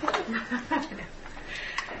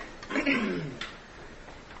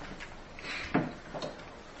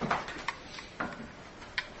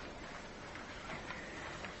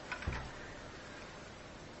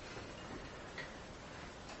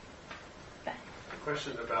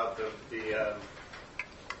 Question about the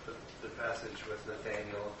passage with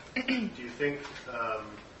Nathaniel. Do you think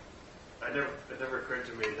it never occurred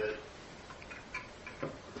to me that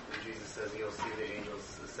when Jesus says you'll see the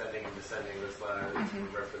angels ascending and descending this ladder,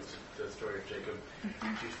 in reference to the story of Jacob,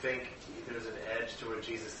 do you think there's an edge to what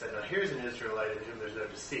Jesus said? Now here's an Israelite in whom there's no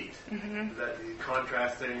deceit. Is that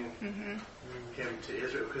contrasting him to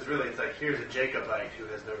Israel? Because really it's like here's a Jacobite who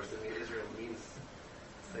has no deceit. Israel means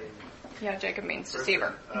the same. Yeah, Jacob means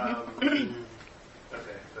deceiver.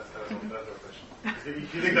 Okay, that's my question. Do you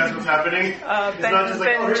think that's what's happening? Ben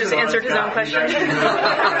just answered his own question. He's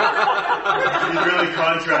really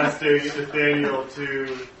contrasting Nathaniel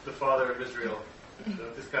to the father of Israel. So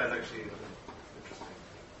this guy's actually interesting.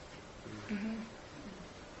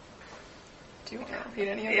 Do you want to repeat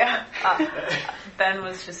any of that? Yeah. Ben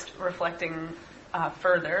was just reflecting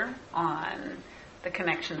further on the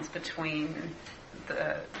connections between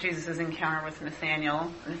Jesus' encounter with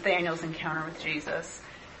Nathaniel's encounter with Jesus,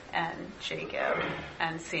 and Jacob,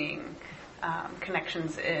 and seeing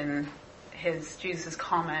connections in Jesus'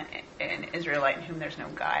 comment in Israelite in whom there's no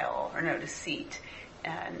guile or no deceit,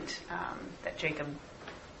 and that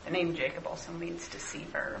the name Jacob also means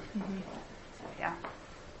deceiver. So, yeah.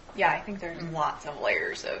 Yeah, I think there's lots of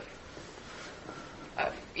layers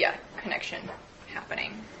of connection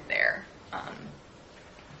happening there.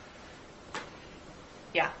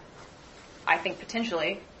 I think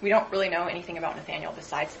potentially we don't really know anything about Nathaniel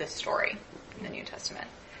besides this story in the New Testament,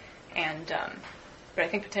 but I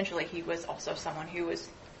think potentially he was also someone who was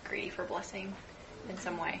greedy for blessing in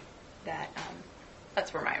some way.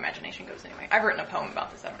 That's where my imagination goes anyway. I've written a poem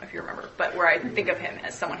about this, I don't know if you remember, but where I think of him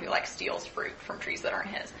as someone who steals fruit from trees that aren't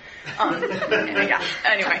his.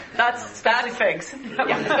 Anyway, that's figs.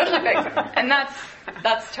 Yeah, especially figs. And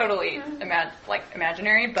that's totally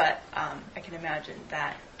imaginary, but I can imagine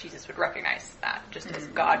that Jesus would recognize that, just as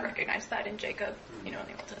God recognized that in Jacob, in the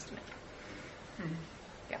Old Testament.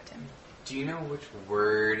 Yeah, Tim. Do you know which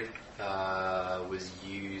word was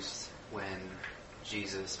used when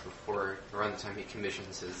Jesus, around the time he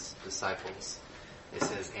commissions his disciples, it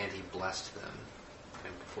says, and he blessed them,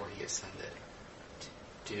 before he ascended?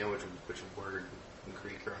 Do you know which word, in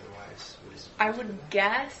Greek or otherwise, was? I would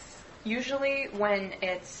guess, usually when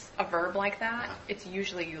it's a verb like that, it's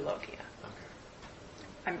usually eulogia.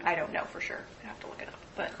 Okay. I don't know for sure. I have to look it up,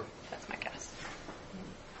 but cool. That's my guess.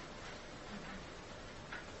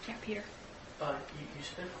 Yeah, Peter. You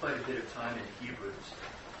spent quite a bit of time in Hebrews,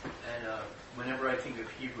 and whenever I think of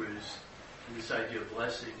Hebrews and this idea of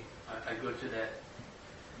blessing, I go to that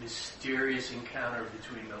mysterious encounter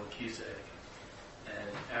between Melchizedek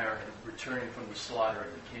and Aaron returning from the slaughter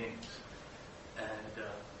of the kings,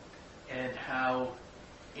 and how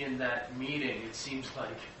in that meeting it seems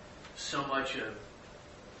like so much of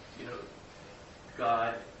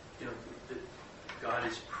God, God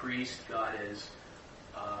is priest, God is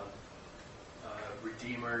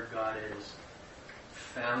Redeemer, God is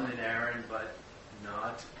found in Aaron, but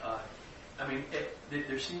not.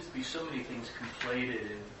 There seems to be so many things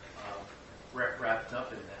conflated and wrapped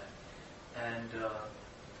up in that,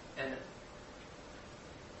 and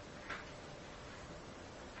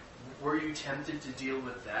were you tempted to deal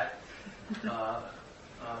with that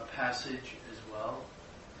passage as well?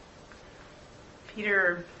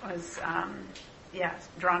 Peter was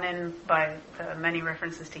drawn in by the many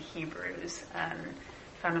references to Hebrews and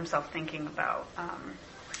found himself thinking about,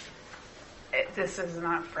 this is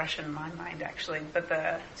not fresh in my mind actually, but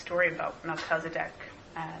the story about Melchizedek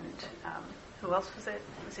and who else was it?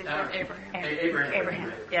 Was it Abraham.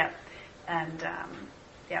 Abraham. Yeah, and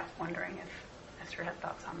wondering if Esther had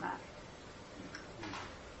thoughts on that.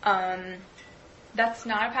 That's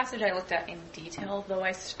not a passage I looked at in detail, though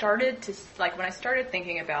I started to, when I started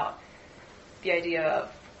thinking about the ideas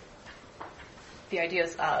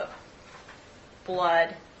of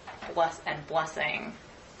blood, blessing,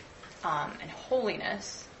 and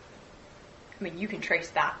holiness. I mean, you can trace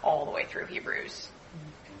that all the way through Hebrews.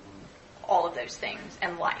 All of those things,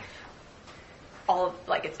 and life.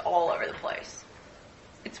 It's all over the place.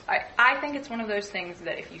 I think it's one of those things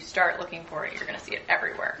that if you start looking for it, you're going to see it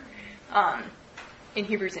everywhere. In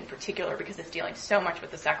Hebrews in particular, because it's dealing so much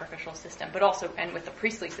with the sacrificial system, but also, and with the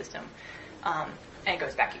priestly system, and it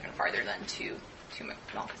goes back even farther than to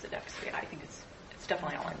Melchizedek. So yeah, I think it's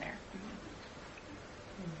definitely all in there.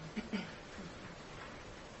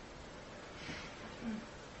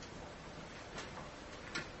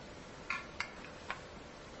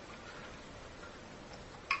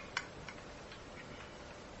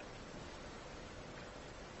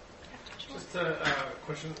 Just a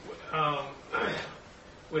question.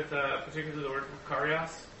 With particularly the word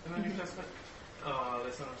makarios in the New Testament,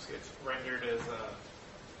 that sometimes gets rendered as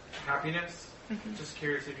happiness. Mm-hmm. Just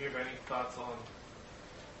curious if you have any thoughts on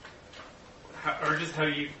how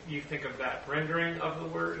you think of that rendering of the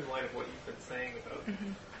word in light of what you've been saying about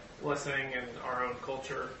blessing and our own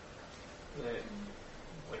culture that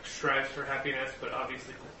strives for happiness, but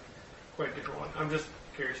obviously quite a different one. I'm just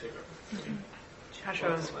curious if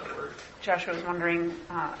Joshua was wondering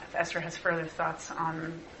if Esther has further thoughts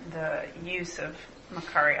on the use of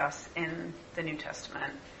makarios in the New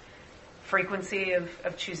Testament. Frequency of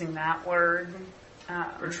choosing that word.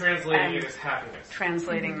 Or translating it as happiness.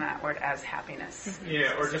 Translating that word as happiness.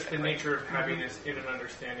 Yeah, or just the nature of happiness in an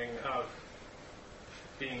understanding of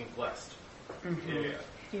being blessed.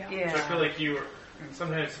 Yeah. So I feel like you were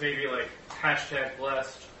sometimes maybe hashtag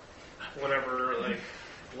blessed, whatever,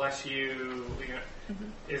 bless you,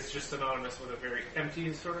 is just synonymous with a very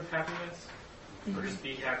empty sort of happiness. Or just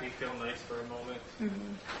be happy, feel nice for a moment.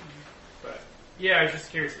 But yeah, I was just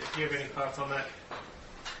curious if you have any thoughts on that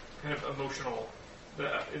kind of emotional,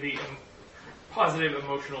 the positive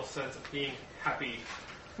emotional sense of being happy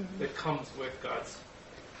that comes with God's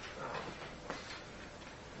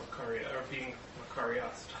makaria, or being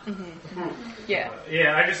makarios.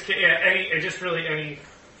 Any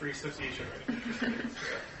free association or anything.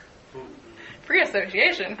 Free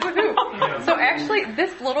association. Woohoo! Yeah. So actually,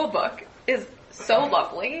 this little book is so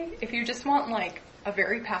lovely. If you just want a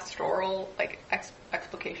very pastoral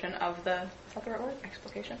explication of the, is that the right word?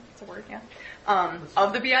 Explication? It's a word, yeah.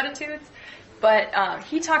 Of the Beatitudes. But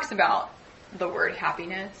he talks about the word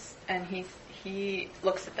happiness, and he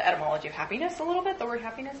looks at the etymology of happiness a little bit, the word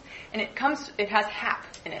happiness, and it has hap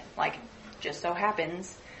in it, just so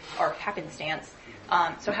happens, or happenstance.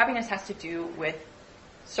 So happiness has to do with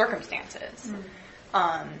circumstances.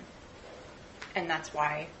 And that's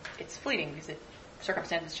why it's fleeting, because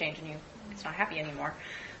circumstances change and it's not happy anymore.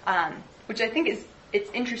 Which I think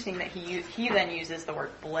it's interesting that he then uses the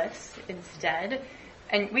word bliss instead.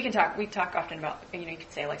 And we talk often about, you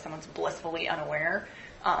could say someone's blissfully unaware.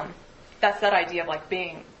 That's that idea of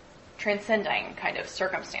being transcending kind of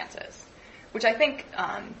circumstances, which I think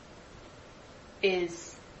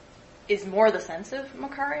is more the sense of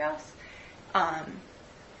makarios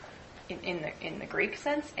in the Greek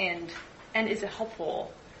sense, and is a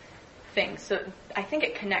helpful thing. So I think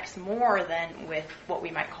it connects more than with what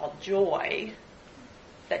we might call joy.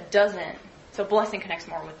 That doesn't. So blessing connects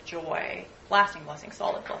more with joy, lasting blessing,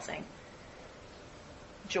 solid blessing.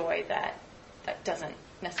 Joy that doesn't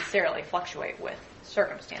necessarily fluctuate with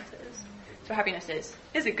circumstances. So happiness is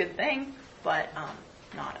a good thing, but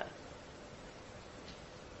not a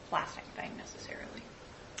lasting thing necessarily.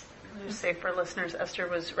 I'll just say for listeners, Esther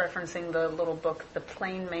was referencing the little book, The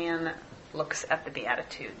Plain Man Looks at the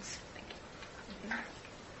Beatitudes. Thank you.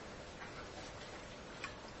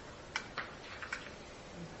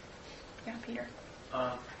 Yeah, Peter.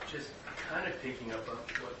 Just kind of picking up on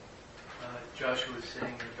what Joshua was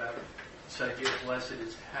saying about this idea of blessed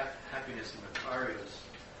is happiness and makarios.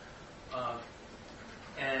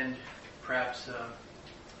 And perhaps,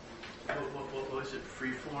 what was it,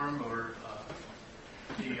 freeform, or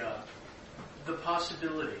the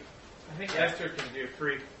possibility. I think Esther can do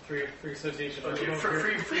free association.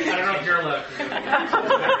 Free. I don't know if you're allowed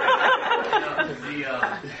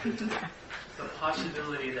to. The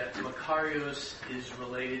possibility that makarios is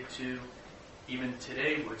related to, even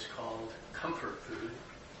today, what's called comfort food,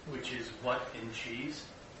 which is what in cheese?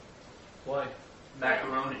 Why?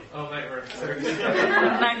 macaroni. Oh, macaroni.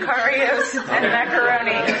 Macarios and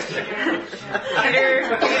macaroni.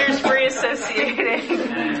 Peter's free associating.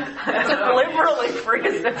 Liberally free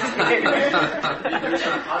associating. There's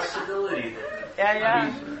a possibility that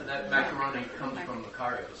that macaroni comes from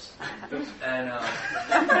Macarios. And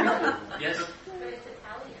yes. But it's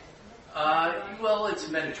Italian. Well, it's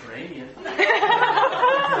Mediterranean.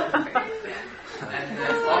 And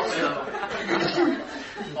then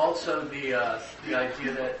also the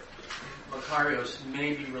idea that Makarios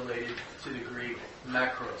may be related to the Greek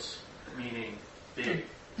makros, meaning big,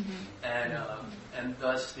 and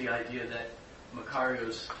thus the idea that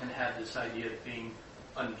Makarios can have this idea of being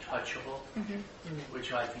untouchable,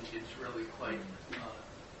 which I think is really quite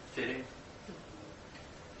fitting.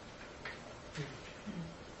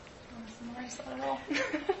 At all.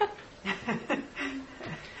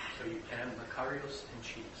 So you can Macarios and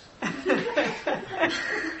cheese.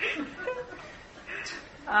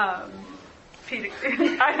 Peter,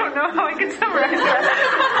 I don't know how I can summarize that,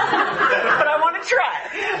 but I want to try.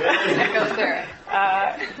 Go there.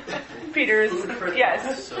 Peter's,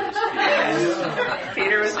 yes.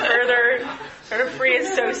 Peter was further sort of free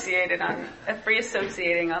associating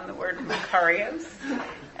on the word Macarios,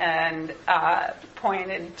 and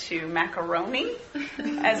pointed to macaroni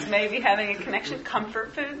as maybe having a connection,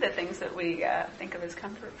 comfort food, the things that we think of as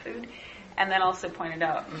comfort food, and then also pointed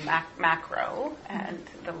out macro and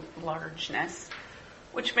the largeness,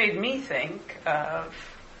 which made me think of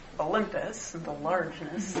Olympus and the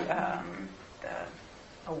largeness, the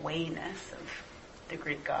awayness of the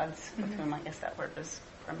Greek gods, with whom I guess that word was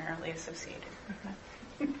primarily associated.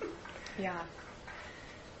 Yeah,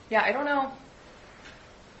 I don't know.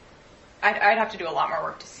 I'd have to do a lot more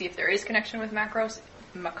work to see if there is connection with macros.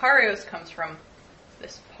 Makarios comes from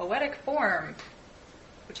this poetic form,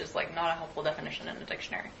 which is like not a helpful definition in the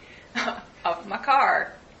dictionary, of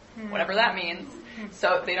makar, whatever that means.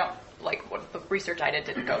 So they don't, like, what the research I did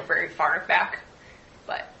didn't go very far back,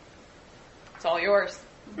 but it's all yours.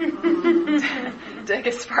 Dig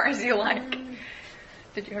as far as you like.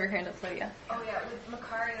 Did you have your hand up, Lydia? Oh yeah, with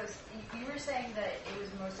Makarios, you were saying that it was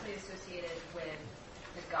mostly associated with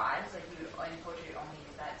the gods, like you would in poetry only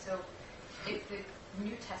use that. So if the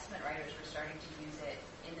New Testament writers were starting to use it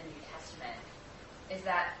in the New Testament, is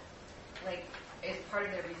that like is part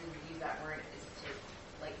of their reason to use that word is to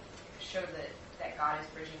like show that God is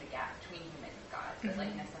bridging the gap between human and God, that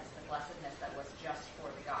like in a sense the blessedness that was just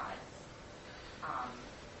for the gods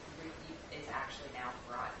is actually now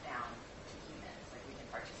brought down to humans. Like we can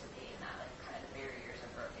participate in that, like kind of the barriers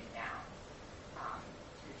are broken down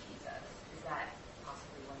through Jesus. Is that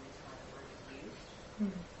possibly one reason why the word is used?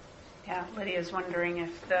 Yeah, Lydia's wondering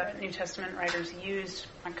if the New Testament writers used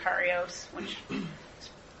Makarios, which is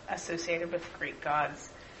associated with Greek gods,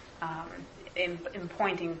 in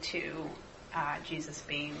pointing to Jesus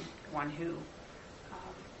being the one who,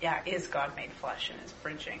 is God made flesh and is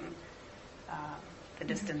bridging the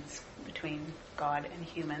distance between God and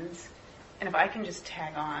humans. And if I can just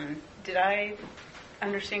tag on, did I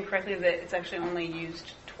understand correctly that it's actually only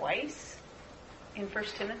used twice in 1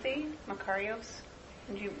 Timothy, Makarios?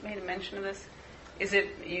 And you made a mention of this. Is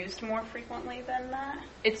it used more frequently than that?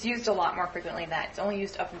 It's used a lot more frequently than that. It's only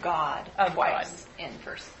used of God twice in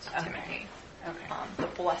 1 Timothy. Okay. The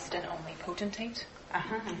blessed and only potentate.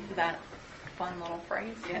 That fun little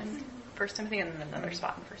phrase in 1 Timothy, and then another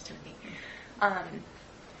spot in 1 Timothy.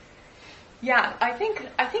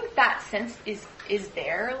 I think that sense is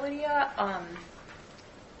there, Lydia.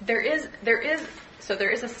 There is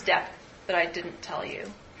a step that I didn't tell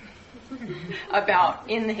you about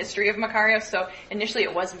in the history of Makarios. So initially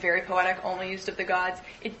it was very poetic, only used of the gods.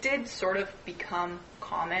 It did sort of become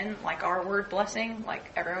common, like our word blessing,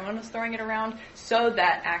 like everyone was throwing it around, so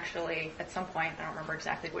that actually at some point, I don't remember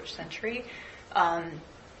exactly which century,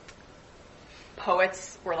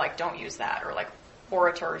 poets were like, don't use that, or like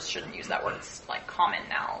orators shouldn't use that word. It's like common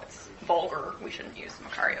now. It's vulgar. We shouldn't use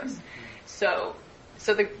Makarios. So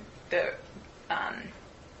the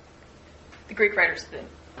Greek writers,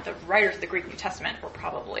 the writers of the Greek New Testament were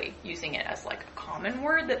probably using it as like a common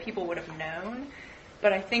word that people would have known.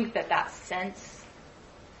 But I think that sense,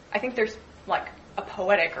 I think there's like a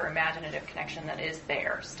poetic or imaginative connection that is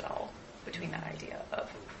there still between that idea of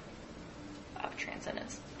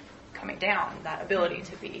transcendence coming down, that ability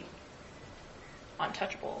to be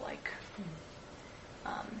untouchable, like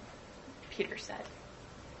Peter said.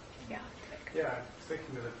 Yeah. Yeah, I'm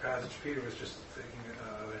thinking of the passage Peter was just thinking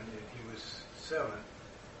of, and he was 7.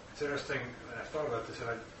 It's interesting, I thought about this, and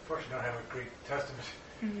I unfortunately don't have a Greek Testament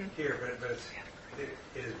here, but it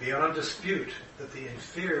is beyond dispute that the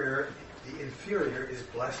inferior is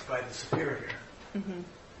blessed by the superior. Now,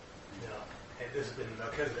 and this is the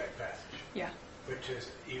Melchizedek passage. Yeah. Which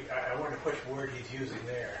is, I wonder which word he's using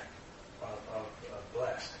there of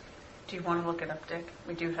blessed. Do you want to look it up, Dick?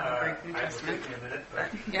 We do have a Greek New Testament. I will take a minute.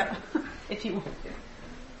 But Yeah, if you want to.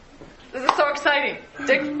 This is so exciting.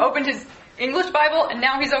 Dick opened his English Bible, and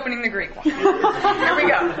now he's opening the Greek one. Here we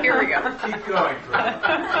go. Keep going,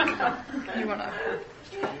 You want to...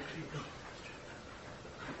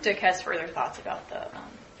 Dick has further thoughts about the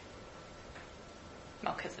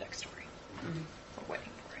Melchizedek story. We're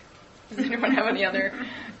waiting for it. Does anyone have any other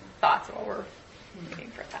thoughts while we're waiting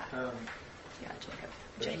for that? Yeah, Jacob.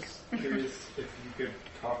 I'm just curious if you could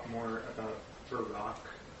talk more about Barak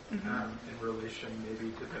in relation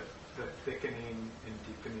maybe to the thickening and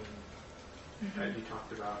deepening that you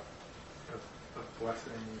talked about of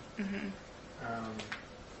blessing,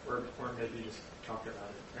 or maybe just talk about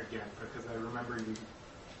it again, because I remember you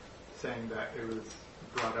saying that it was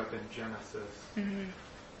brought up in Genesis.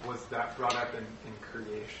 Was that brought up in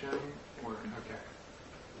creation, or okay?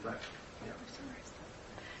 But yeah.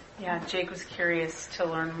 Yeah, Jake was curious to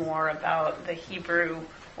learn more about the Hebrew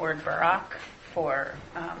word barak for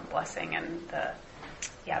blessing and the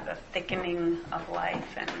thickening of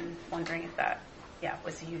life, and wondering if that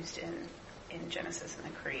was used in Genesis in the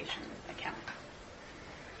creation account.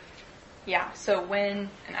 Yeah, so and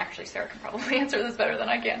actually Sarah can probably answer this better than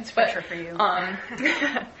I can. But sure for you.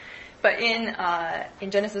 But in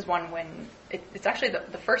Genesis 1, when it's actually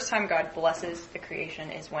the first time God blesses the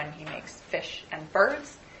creation is when he makes fish and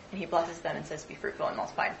birds, and he blesses them and says, be fruitful and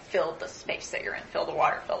multiply and fill the space that you're in, fill the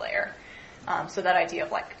water, fill the air. So that idea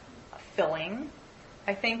of like filling,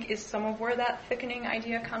 I think, is some of where that thickening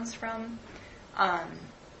idea comes from. And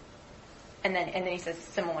then he says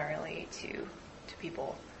similarly to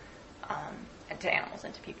people, and to animals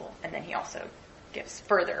and to people. And then he also gives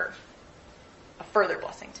a further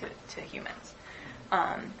blessing to humans.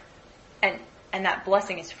 And that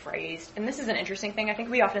blessing is phrased, and this is an interesting thing. I think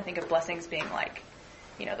we often think of blessings being like,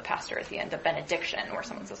 the pastor at the end, the benediction, where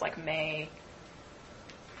someone says like, may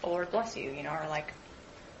the Lord bless you, or like,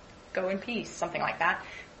 go in peace, something like that.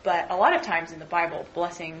 But a lot of times in the Bible,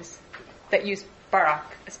 blessings that use barak,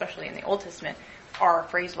 especially in the Old Testament, are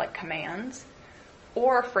phrased like commands,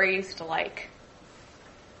 or phrased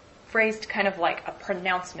kind of like a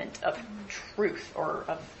pronouncement of truth or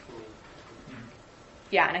of,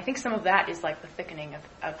 and I think some of that is like the thickening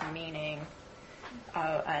of meaning,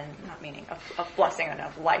 of blessing and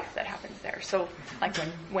of life that happens there. So like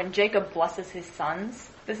when Jacob blesses his sons,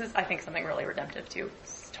 this is, I think, something really redemptive too.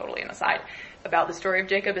 It's totally an aside about the story of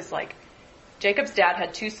Jacob, is like Jacob's dad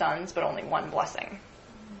had 2 sons, but only 1 blessing,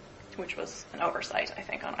 which was an oversight, I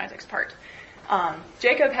think, on Isaac's part.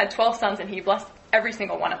 Jacob had 12 sons, and he blessed every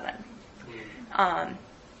single one of them.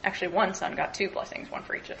 Actually, one son got 2 blessings, one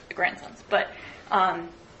for each of the grandsons. But, and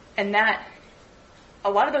that, a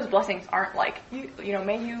lot of those blessings aren't like,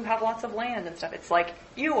 may you have lots of land and stuff. It's like,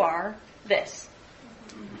 you are this.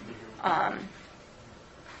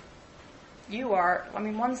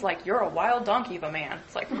 One's like, you're a wild donkey of a man.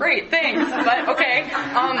 It's like, great, thanks, but okay.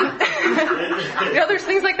 There's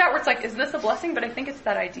things like that where it's like, is this a blessing? But I think it's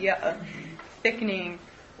that idea of thickening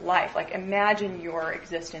life. Like, imagine your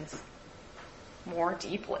existence more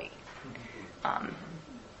deeply.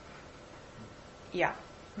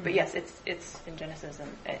 But yes, it's in Genesis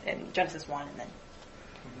and in Genesis 1, and then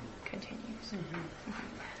continues.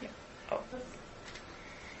 Yeah. Oh.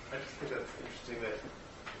 I just think that's interesting that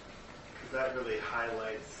that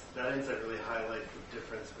insight really highlights the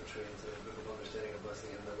difference between the biblical understanding of blessing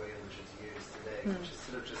and the way in which it's used today, which is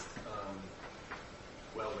sort of just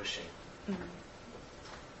well-wishing.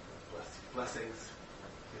 Blessings,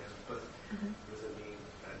 but what does it mean?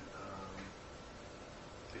 And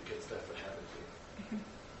the good stuff would happen to you.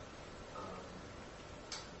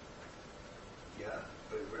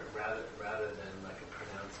 But rather than like a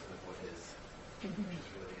pronouncement of what is, which is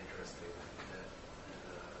really interesting. That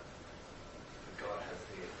God has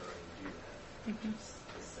the authority to do that, just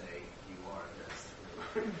to say you are this.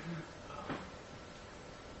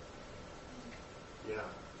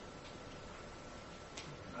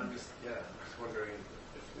 I'm just wondering,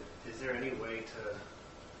 is there any way to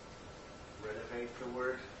renovate the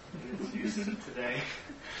word in its use today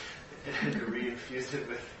and to reinfuse it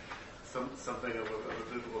with something of a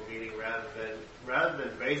biblical meaning rather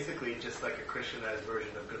than basically just like a Christianized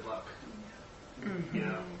version of good luck?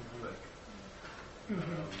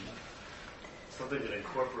 Something that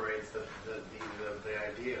incorporates the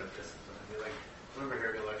idea of discipline. I remember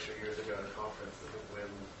hearing a lecture years ago at a conference when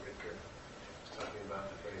Ricker was talking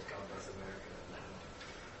about the phrase "God bless America," and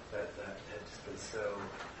that had just been so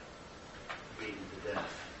beaten to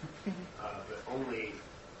death, but only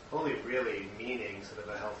really meaning sort of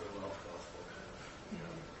a health and wealth gospel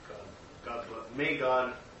kind of, God, may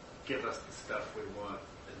God give us the stuff we want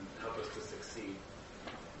and help us to succeed.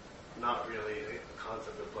 Not really a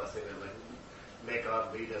concept of blessing that like may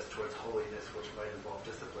God lead us towards holiness, which might involve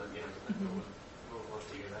discipline. No one wants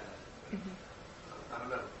to hear that. I don't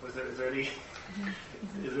know. Is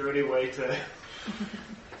there any way to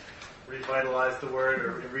revitalize the word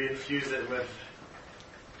or reinfuse it with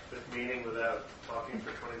meaning without talking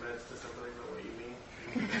for 20 minutes to somebody about what you mean?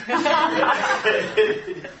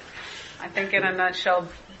 I think in a nutshell,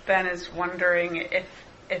 Ben is wondering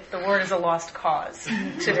if the word is a lost cause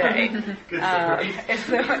today. If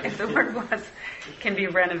the word bless can be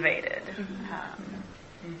renovated.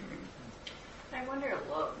 I wonder,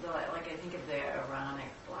 like I think of the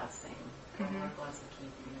Aaronic blessing. The Lord bless and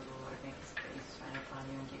keep you, the Lord make his face shine upon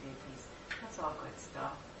you and give you peace. That's all good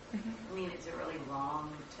stuff. I mean, is it really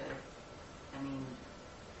wrong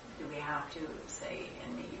do we have to say,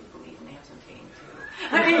 and may you believe and have some pain too?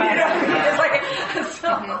 I mean, it's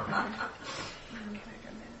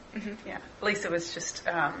like, yeah. Lisa was just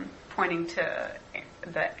pointing to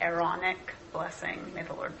the Aaronic blessing, may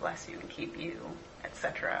the Lord bless you and keep you,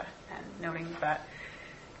 etc., and noting that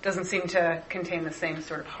doesn't seem to contain the same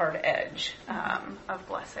sort of hard edge of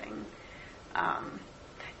blessing.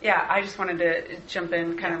 I just wanted to jump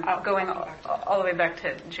in, kind of going all the way back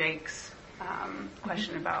to Jake's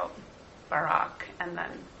question about Barak, and then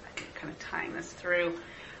I think kind of tying this through.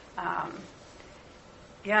 I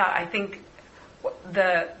think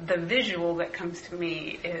the visual that comes to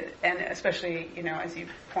me is, and especially, as you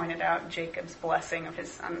pointed out, Jacob's blessing of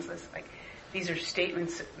his sons is like, these are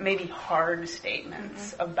statements, maybe hard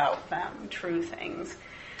statements about them, true things.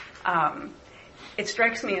 It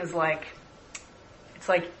strikes me as like, it's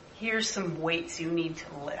like, here's some weights you need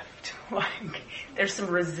to lift. Like, there's some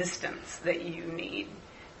resistance that you need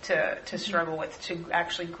to struggle with to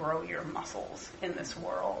actually grow your muscles in this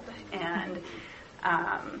world. And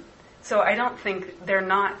so I don't think they're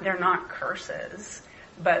not curses,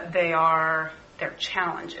 but they're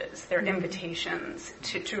challenges, they're invitations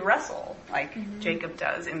to wrestle, like Jacob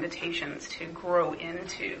does, invitations to grow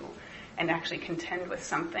into and actually contend with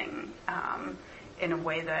something in a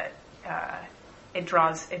way that it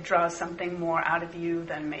draws something more out of you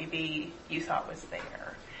than maybe you thought was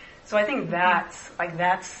there. So I think that's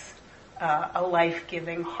a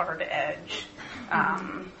life-giving hard edge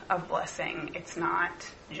of blessing. It's not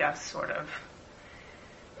just sort of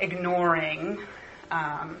ignoring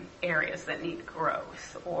areas that need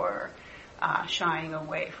growth or shying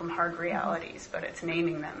away from hard realities, but it's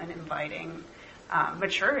naming them and inviting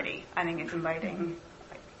maturity. I think it's inviting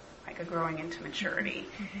like a growing into maturity.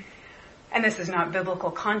 And this is not biblical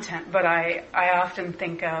content, but I often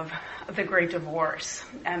think of the Great Divorce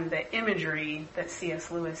and the imagery that C.S.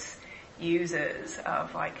 Lewis uses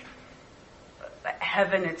of like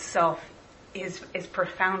heaven itself is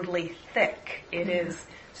profoundly thick. It is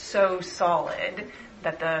so solid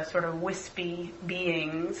that the sort of wispy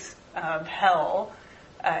beings of hell,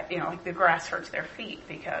 like the grass hurts their feet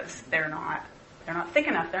because they're not thick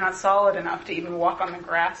enough, they're not solid enough to even walk on the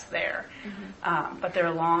grass there. But the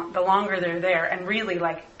longer they're there, and really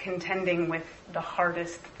like contending with the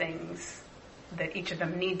hardest things that each of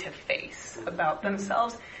them need to face about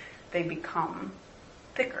themselves, they become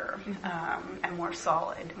thicker and more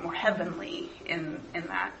solid, more heavenly in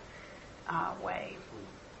that way.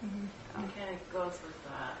 It kind of goes with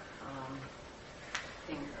that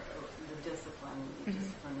thing, the discipline. You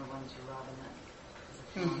discipline the ones you love, and that is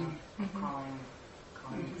a form of calling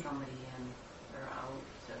somebody in or out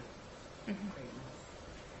to greatness.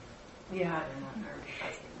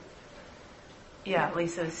 Yeah,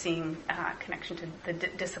 Lisa's seeing connection to the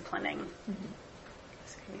disciplining.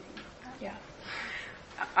 Yeah.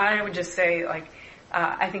 I would just say,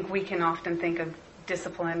 I think we can often think of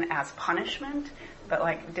discipline as punishment, but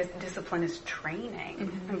discipline is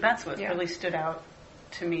training. And that's what really stood out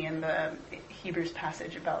to me in the Hebrews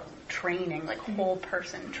passage about training, whole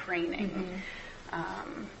person training.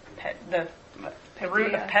 The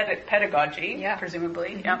root of pedagogy,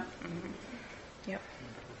 presumably. Yep. Yep.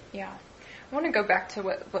 Yeah. I want to go back to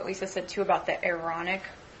what Lisa said too about the Aaronic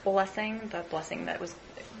blessing, the blessing that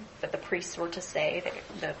the priests were to say,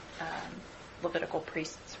 the Levitical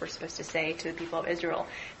priests were supposed to say to the people of Israel.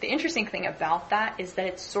 The interesting thing about that is that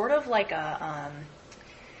it's sort of like I'm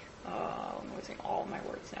losing all my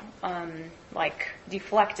words now.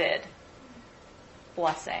 Deflected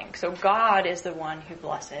blessing. So God is the one who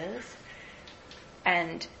blesses,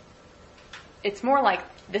 and it's more like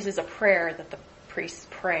this is a prayer that the priests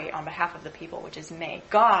pray on behalf of the people, which is, may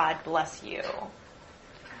God bless you,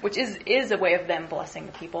 which is a way of them blessing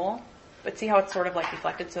the people. But see how it's sort of like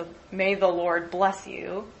reflected? So, may the Lord bless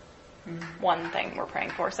you. One thing we're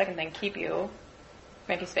praying for. Second thing, keep you.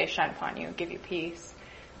 Make his face shine upon you. Give you peace.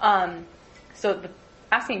 So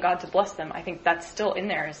asking God to bless them, I think that's still in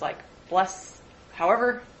there, is like, bless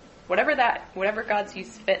whatever God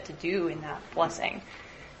sees fit to do in that blessing.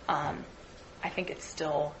 I think it's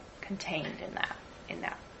still contained in that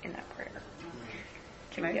prayer.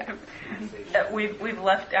 Can I? We've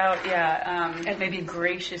left out, and maybe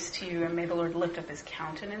gracious to you, and may the Lord lift up his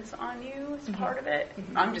countenance on you as part of it.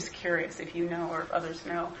 I'm just curious if you know or if others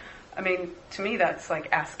know. I mean, to me, that's like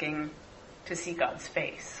asking to see God's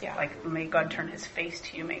face. Yeah. Like, may God turn his face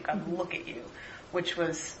to you, may God look at you, which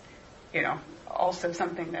was, also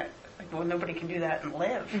something that, like, well, nobody can do that and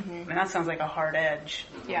live. I mean, that sounds like a hard edge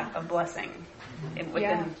of blessing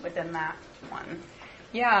within that one.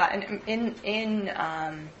 Yeah, and in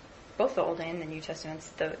both the Old and the New Testaments,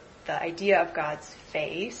 the idea of God's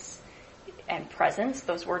face and presence,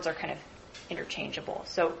 those words are kind of interchangeable.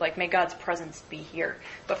 So, like, may God's presence be here.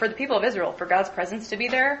 But for the people of Israel, for God's presence to be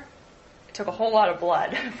there, it took a whole lot of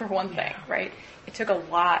blood, for one thing, right? It took a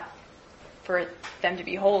lot for them to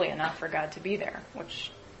be holy enough for God to be there,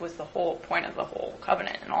 which was the whole point of the whole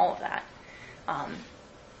covenant and all of that.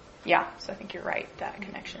 So I think you're right. That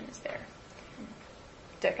connection is there.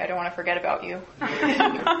 Dick, I don't want to forget about you.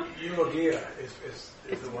 Eulogia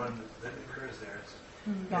is the one that occurs there.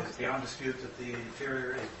 It's beyond dispute that the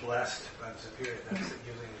inferior is blessed by the superior. That's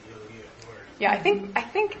using the eulogia word. Yeah, I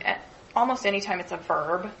think almost any time it's a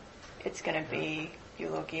verb, it's going to be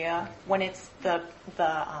eulogia. When it's the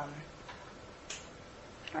I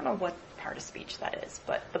don't know what part of speech that is,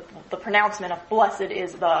 but the pronouncement of blessed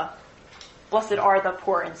are the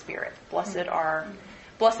poor in spirit. Blessed are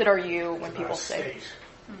you when people say.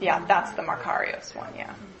 Yeah, that's the Makarios one,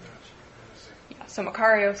 yeah. So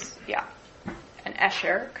Makarios, and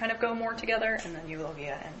Esher kind of go more together, and then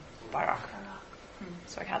Eulogia and Barak.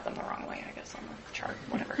 So I had them the wrong way, I guess, on the chart,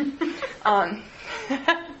 whatever.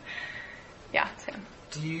 Same.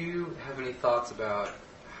 Do you have any thoughts about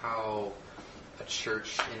how a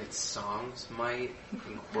church in its songs might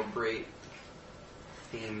incorporate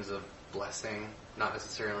themes of blessing? Not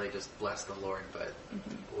necessarily just bless the Lord, but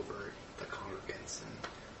over the congregants. And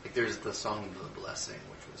like, there's the song of the blessing,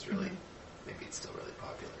 which was really, maybe it's still really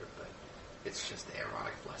popular, but it's just the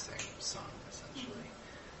Aaronic blessing sung, essentially.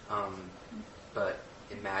 But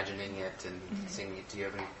imagining it and singing it, do you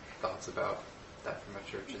have any thoughts about that from a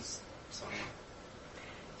church's song?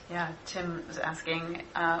 Yeah, Tim was asking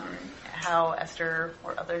how Esther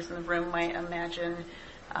or others in the room might imagine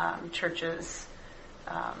churches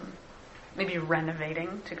maybe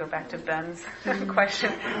renovating, to go back to Ben's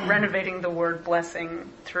question, renovating the word blessing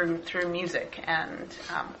through music and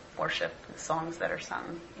worship, and songs that are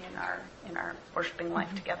sung in our worshiping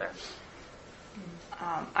life together.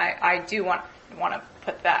 I do want to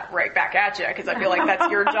put that right back at you, because I feel like that's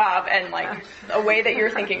your job, and like a way that you're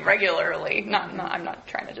thinking regularly. I'm not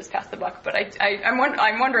trying to just pass the buck, but I'm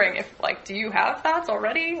wondering if, like, do you have thoughts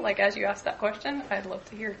already? Like, as you asked that question, I'd love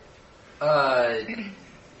to hear.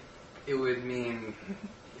 It would mean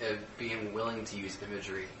being willing to use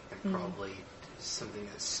imagery, and probably something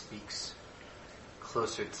that speaks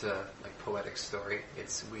closer to like poetic story.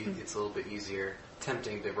 It's a little bit easier,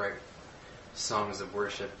 tempting to write songs of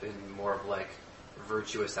worship in more of like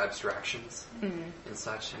virtuous abstractions and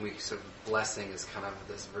such, and we sort of blessing is kind of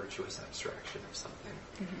this virtuous abstraction of something.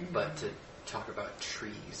 But to talk about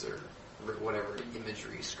trees or whatever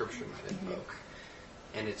imagery scripture might invoke,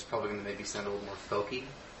 and it's probably going to maybe sound a little more folky,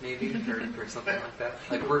 maybe, or something like that.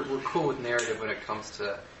 Like we're cool with narrative when it comes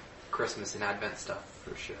to Christmas and Advent stuff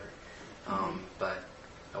for sure, but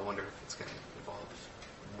I wonder if it's going to evolve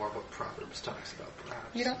more of what Proverbs talks about,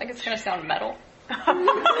 perhaps. You don't think it's going to sound metal?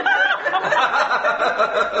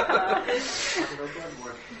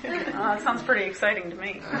 Sounds pretty exciting to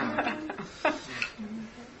me. Can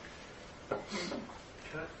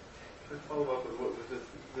I follow up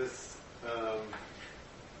with this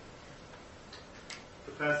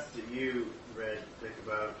the passage that you read, Nick,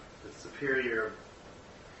 about the superior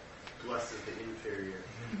blesses the inferior.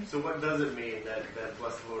 So what does it mean that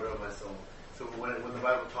bless the Lord, O my soul? So when the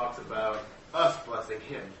Bible talks about us blessing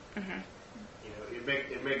Him,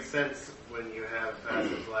 it makes sense when you have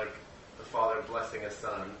passages like the Father blessing a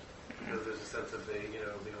Son, because there's a sense of the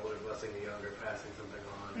older blessing the younger, passing something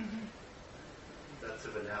on. That's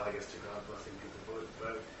sort of analogous to God blessing people.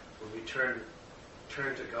 But when we turn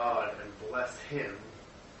to God and bless Him,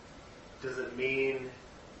 does it mean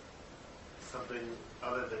something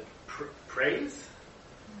other than praise?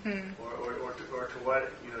 Or to what,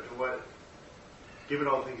 to what, given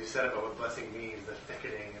all the things you said about what blessing means, the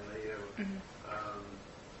thickening and the,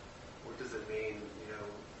 what does it mean,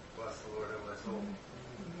 bless the Lord, O my soul?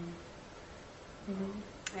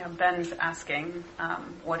 Yeah, Ben's asking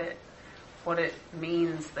what it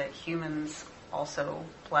means that humans also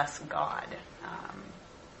bless God,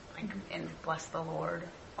 and bless the Lord,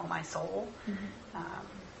 O my soul.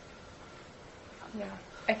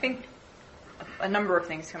 I think a number of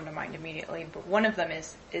things come to mind immediately, but one of them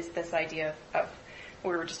is this idea of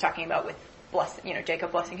what we were just talking about with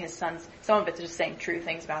Jacob blessing his sons. Some of it's just saying true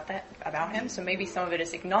things about him. So maybe some of it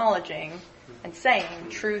is acknowledging and saying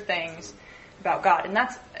true things about God. And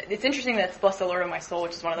it's interesting that it's bless the Lord, O my soul,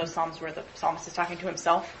 which is one of those psalms where the psalmist is talking to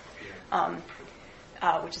himself,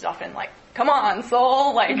 which is often like, come on,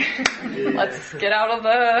 soul, let's get out of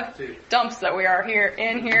the dumps that we are here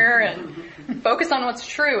and focus on what's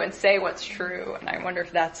true and say what's true. And I wonder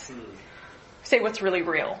if that's say what's really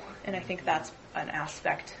real. And I think that's an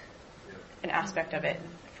aspect of it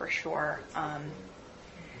for sure.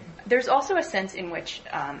 There's also a sense in which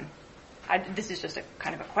this is just a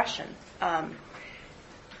kind of a question.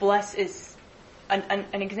 Bless is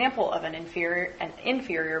an example of an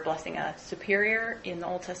inferior blessing a superior in the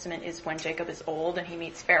Old Testament is when Jacob is old and he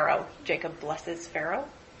meets Pharaoh. Jacob blesses Pharaoh.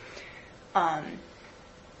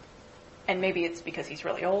 And maybe it's because he's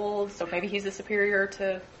really old, so maybe he's a superior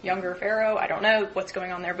to younger Pharaoh. I don't know what's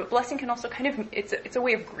going on there, but blessing can also kind of, it's a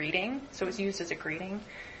way of greeting, so it's used as a greeting.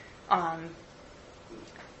 And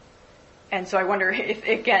so I wonder if,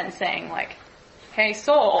 again, saying hey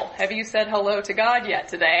soul, have you said hello to God yet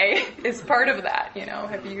today? Is part of that,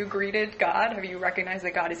 Have you greeted God? Have you recognized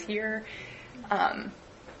that God is here?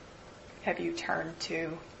 Have you turned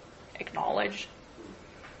to acknowledge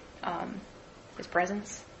His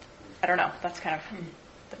presence? I don't know. That's kind of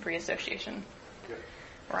the free association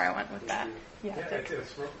where I went with that. Yeah,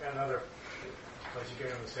 it's another place you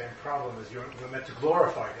get in the same problem is we're meant to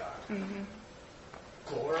glorify God.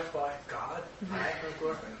 Glorify God? I am going to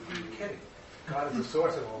glorify God. Are you kidding? God is the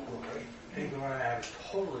source of all glory. Any glory I have is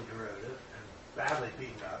totally derivative and badly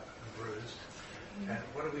beaten up and bruised. And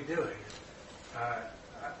what are we doing? I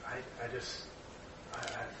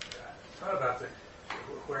thought about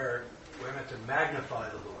where we're meant to magnify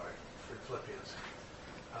the Lord for Philippians.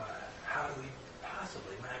 How do we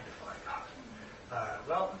possibly magnify God?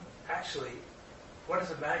 Well, actually, what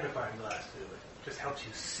does a magnifying glass do? It just helps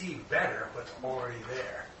you see better what's already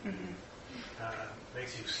there.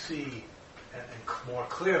 Makes you see and more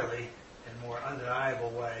clearly and more undeniable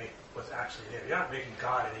way what's actually there. You're not making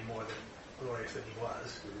God any more than glorious than He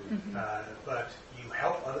was, but you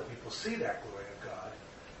help other people see that glory of God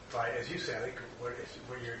by, as you say, I think, where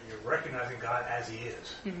you're recognizing God as He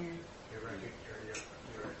is. You're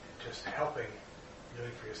just helping,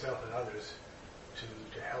 doing for yourself and others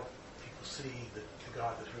to help people see the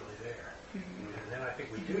God that's really there. And then I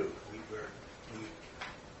think we do.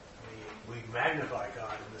 We magnify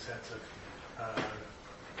God in the sense of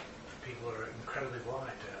people are incredibly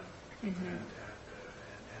blind to Him and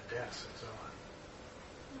dense and so on.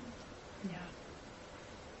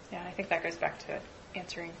 Yeah, I think that goes back to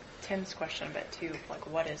answering Tim's question, but too,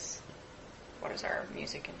 what is our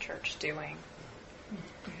music in church doing?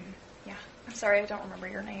 Yeah, I'm sorry, I don't remember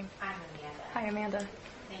your name. I'm Amanda. Hi, Amanda.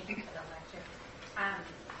 Thank you for the lecture. I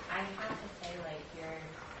have to say, your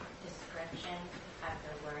description of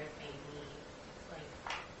the word made me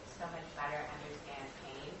so much better understand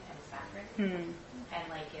pain and suffering and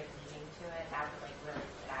give meaning to it. That really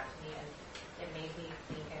stood out to me, and it made me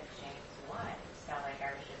think of James 1. So I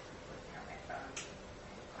was just looking on my phone,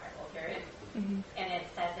 Bible period, and it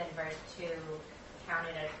says in verse 2, "Count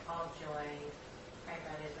it as all joy, my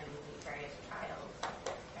brothers, when you meet various trials,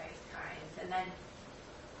 various kinds." And then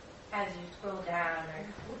as you scroll down or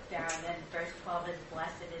look down, then verse 12 is,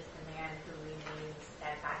 "Blessed is the man who remains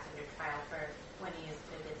steadfast under trial, for when he is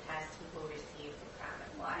stood the test, he will receive the crown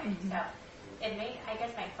of life." So it I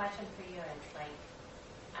guess my question for you is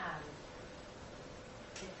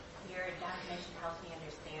your definition helps me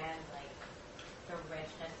understand the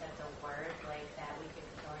richness of the word, that we could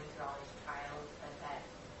be going through all these trials, but that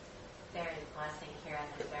there is blessing here and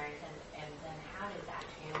there, and then how does that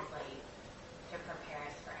translate to prepare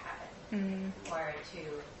us for heaven or to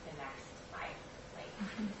the next life?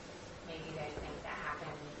 Maybe there's things that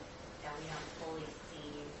happen that we don't fully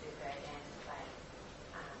see the good in, but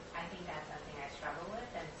I think that's something I struggle with,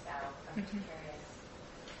 and so I'm just curious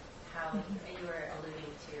how you were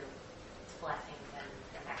alluding to blessings in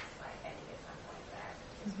the next life, I think at some point there.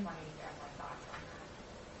 Just wanting to get more thoughts on that.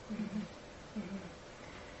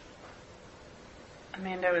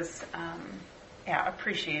 Amanda was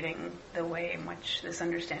appreciating the way in which this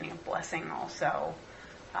understanding of blessing also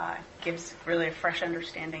gives really a fresh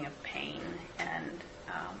understanding of pain and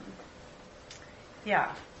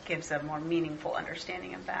gives a more meaningful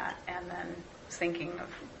understanding of that. And then thinking of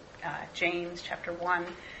James chapter 1,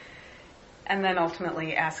 and then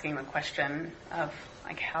ultimately asking the question of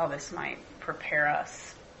like how this might prepare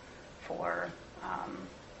us for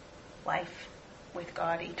life with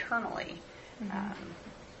God eternally.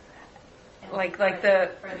 Like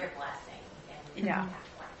the further blessing.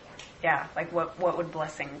 Like what would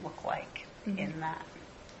blessing look like in that?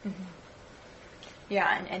 Mm-hmm.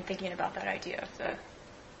 Yeah, and thinking about that idea of the,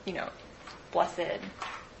 blessed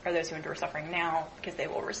are those who endure suffering now because they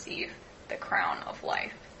will receive the crown of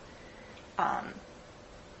life. I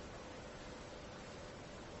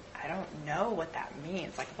don't know what that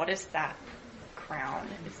means. Like, what is that crown?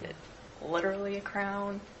 Is it literally a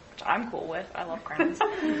crown? Which I'm cool with. I love crowns.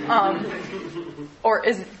 Or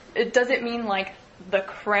does it mean like the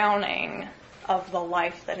crowning of the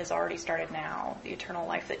life that has already started now, the eternal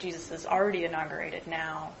life that Jesus has already inaugurated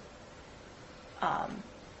now?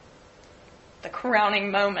 The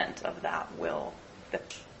crowning moment of that will,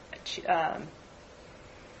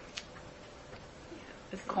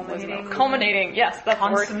 culminating. Yes, that's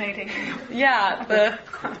consummating. The word. Yeah,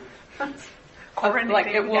 like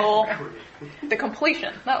it will, the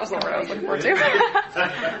completion. That was the word I was looking forward to.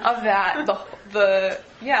 Of that,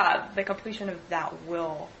 the completion of that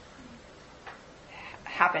will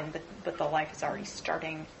happen, but the life is already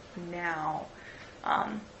starting now.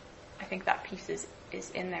 I think that piece is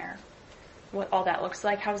in there. What all that looks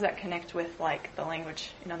like, how does that connect with like the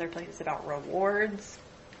language in other places about rewards?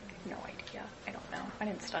 No idea. I don't know. I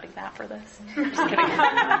didn't study that for this. Just kidding.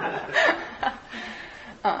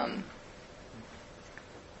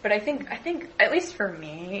 But I think at least for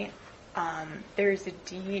me, there's a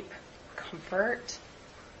deep comfort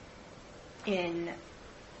in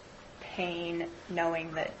pain,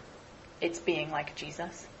 knowing that it's being like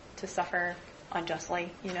Jesus, to suffer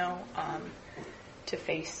unjustly, to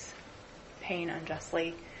face pain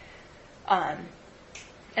unjustly.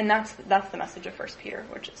 And that's the message of 1 Peter,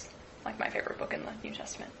 which is like my favorite book in the New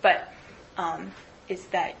Testament. But is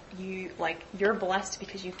that you're blessed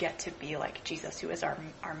because you get to be like Jesus, who is our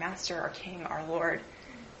master, our king, our Lord,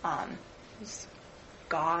 who's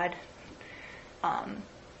God.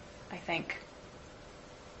 I think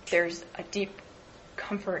there's a deep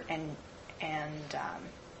comfort and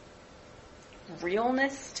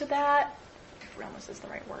realness to that. If realness is the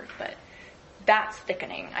right word, but that's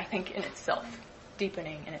thickening, I think, in itself,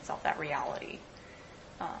 deepening in itself that reality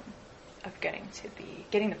of getting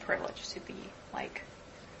the privilege to be like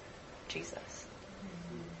Jesus,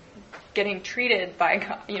 getting treated by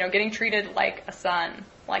God, getting treated like a son,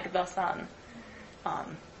 like the son.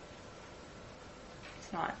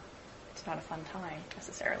 It's not a fun time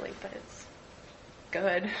necessarily, but it's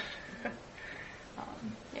good.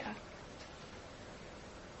 Yeah.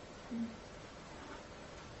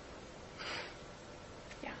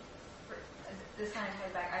 Yeah. This kind of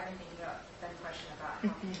ties back. I've been thinking about that question about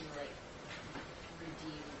how can you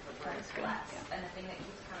redeem the word bless. Yeah. And the thing that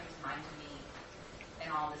keeps coming to mind to me in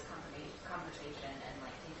all this conversation and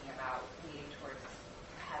thinking about leading towards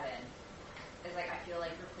heaven is I feel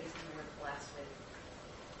like replacing the word bless with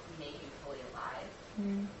making fully alive.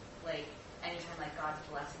 Anytime God's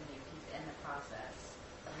blessing you, He's in the process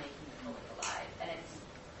of making you fully alive. And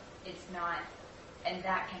it's not, and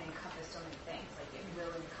that can encompass so many things. It will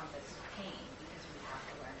encompass pain because we have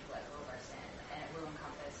to learn to let go of our sin, and it will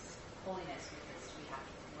encompass holiness because we have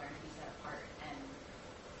to learn to be set apart.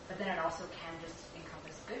 But then it also can just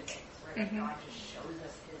encompass good things, where God just shows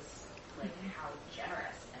us His how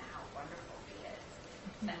generous and how wonderful He is,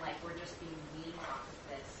 and we're just being weaned off of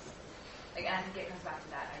this. And I think it comes back to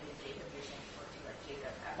that idea of Jacob you're saying before too.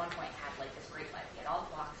 Jacob at one point had this great life. He had all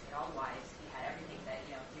the flocks, he had all the wives, he had everything that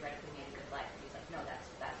theoretically made a good life. He's like, no, that's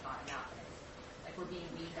not enough. And it's we're being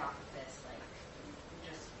weaned off of this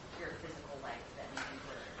just pure physical life that maybe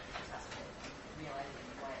we're obsessed with, and realizing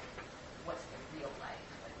what's the real life.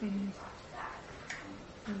 Weaned off to that.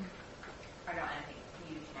 I don't. And I think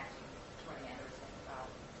maybe connecting to what Amanda was saying about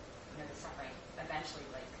the suffering eventually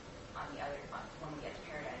on the other when we get to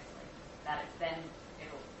paradise. That then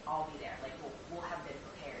it'll all be there. We'll have been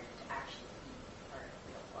prepared to actually be part of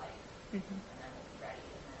real life, and then we'll be ready,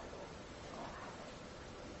 and then it'll all happen.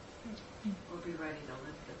 We'll be ready to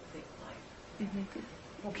live the big life.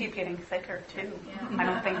 We'll keep getting thicker too. Yeah. I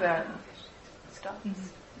don't think that stops.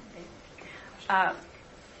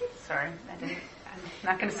 Sorry, I'm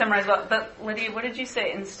not going to summarize well. But Lydia, what did you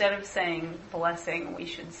say? Instead of saying blessing, we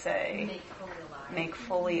should say make fully alive. make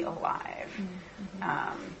fully alive.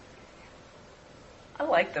 I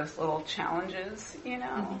like those little challenges,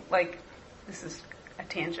 like this is a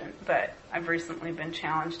tangent, but I've recently been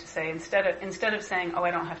challenged to say, instead of saying, oh, I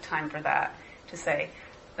don't have time for that, to say,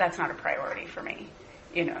 that's not a priority for me.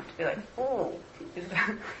 To be like, oh, is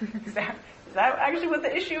that actually what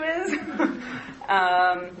the issue is?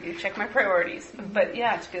 You check my priorities. But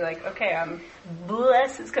yeah, to be like, okay,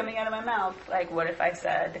 bless is coming out of my mouth. Like, what if I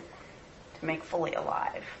said to make fully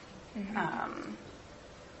alive?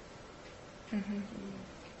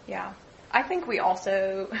 Yeah. I think we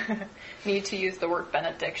also need to use the word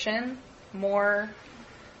benediction more.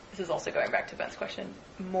 This is also going back to Ben's question.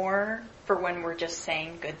 More for when we're just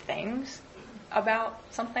saying good things about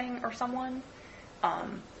something or someone.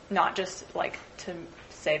 Not just like to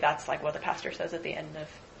say that's like what the pastor says at the end of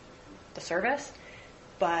the service,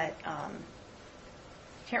 but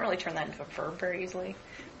you can't really turn that into a verb very easily.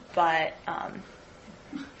 But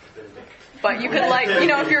you could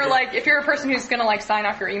if you're a person who's going to sign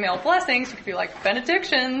off your email blessings, you could be like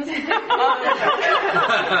benedictions, which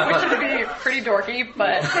would be pretty dorky,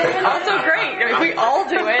 but also great. If we all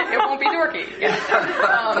do it, it won't be dorky.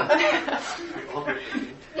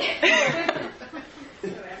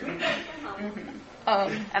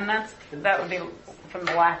 And that would be from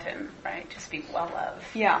the Latin, right? To speak well of.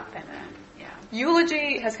 Yeah.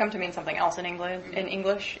 Eulogy has come to mean something else in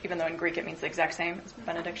English, even though in Greek it means the exact same as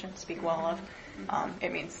benediction, speak well of.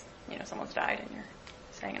 It means, someone's died and you're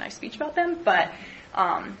saying a nice speech about them. But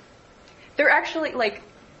they're actually,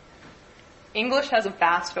 English has a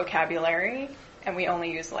vast vocabulary, and we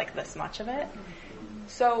only use, this much of it.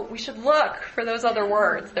 So we should look for those other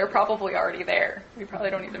words. They're probably already there. We probably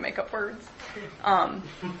don't need to make up words.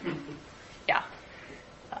 Yeah.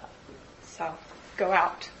 So go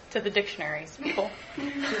out to the dictionaries, people.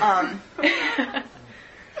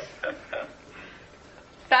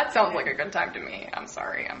 That sounds like a good time to me. I'm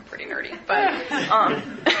sorry, I'm pretty nerdy. But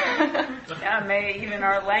yeah, may even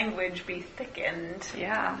our language be thickened.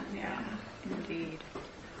 Yeah, indeed.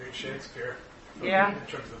 Read Shakespeare. Yeah. In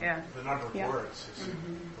terms of the number of words, his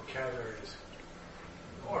vocabulary is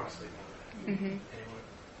enormously limited. And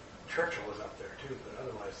Churchill was up there too, but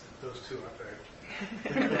otherwise those two up there.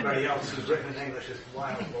 Everybody else who's written in English is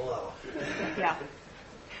miles below. Yeah.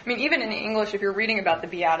 I mean, even in English, if you're reading about the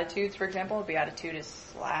Beatitudes, for example, a Beatitude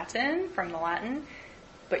is Latin, from the Latin.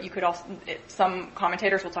 But you could also, some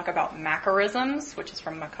commentators will talk about Macarisms, which is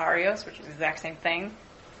from Macarios, which is the exact same thing.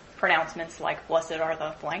 Pronouncements like blessed are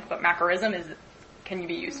the blank, but Macarism can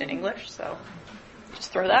be used in English, so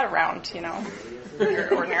just throw that around, in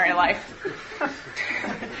your ordinary life.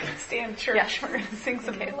 Stay in church, we're going to sing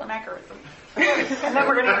some Macarism. And then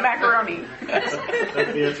we're going to eat macaroni. That's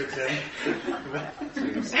the answer, Tim.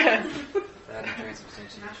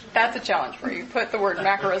 That's a challenge for you. Put the word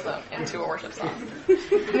Macarism into a worship song.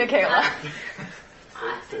 Michaela.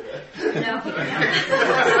 No.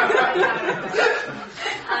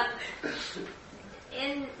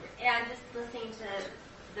 Just listening to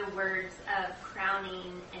the words of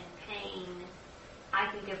crowning and pain, I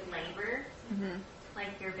think of labor,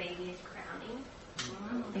 like your baby is crowning.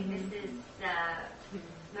 Like this is the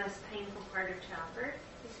most painful part of childbirth,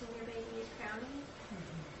 is when your baby is crowning.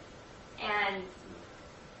 And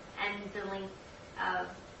the length of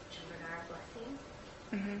children are a blessing.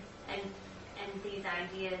 And these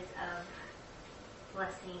ideas of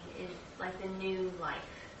blessing is like the new life.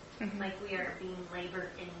 Like we are being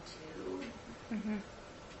labored into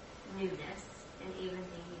newness, and even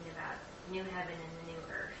thinking about new heaven and the new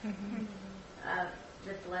earth.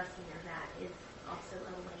 The blessing of that is also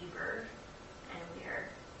a labor, and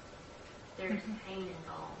there's pain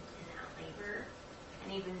involved in that labor, and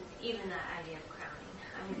even that idea of crowning.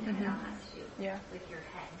 I mean, it all has to do with your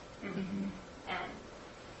head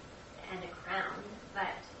and a crown,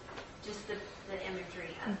 but just the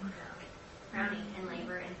imagery of crowning and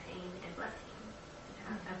labor and pain and blessing.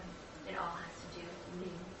 It all has to do with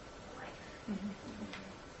new life.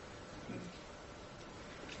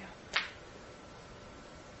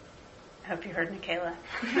 I hope you heard Michaela.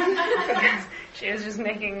 She was just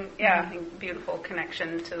making, I think, beautiful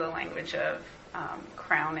connection to the language of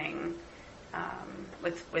crowning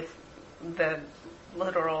with the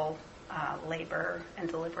literal labor and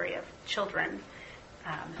delivery of children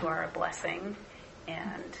who are a blessing,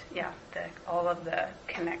 and all of the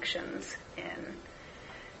connections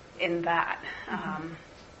in that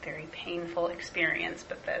very painful experience,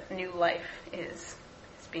 but that new life is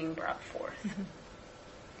being brought forth.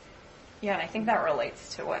 Yeah, and I think that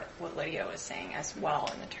relates to what Lydia was saying as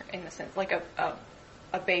well, in the sense, like a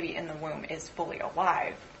baby in the womb is fully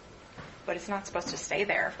alive but it's not supposed to stay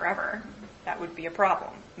there forever. That would be a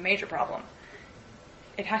problem, a major problem.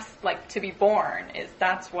 It has, to be born,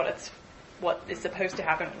 that's what is supposed to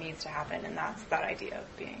happen, what needs to happen, and that's that idea of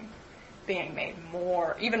being made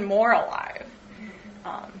even more alive.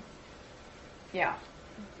 Yeah.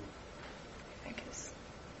 I think it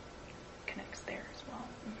connects there as well.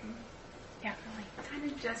 Mm-hmm. Yeah, really.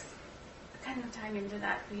 Kind of tying into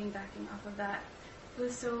that, backing off of that, it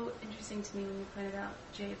was so interesting to me when you pointed out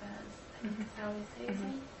Jabez, I think that's how we say his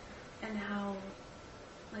name, and how,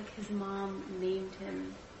 his mom named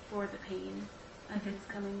him for the pain of his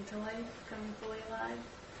coming to life, coming fully alive,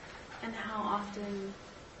 and how often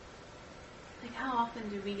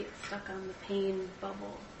do we get stuck on the pain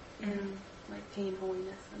bubble in, pain,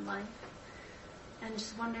 holiness, and life? And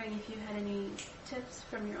just wondering if you had any tips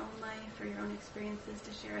from your own life or your own experiences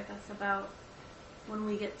to share with us about when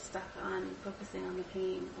we get stuck on focusing on the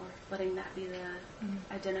pain or letting that be the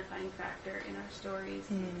identifying factor in our stories.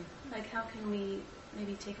 How can we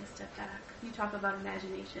maybe take a step back? You talk about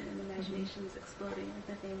imagination, and imagination is exploding with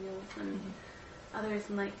Nathaniel's and others.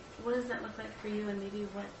 And what does that look like for you? And maybe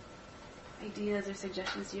what ideas or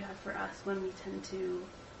suggestions do you have for us when we tend to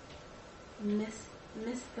miss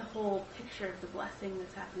the whole picture of the blessing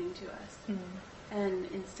that's happening to us, and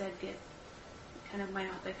instead get kind of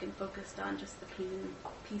myopic and focused on just the pain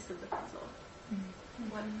piece of the puzzle?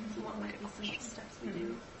 What might be some steps we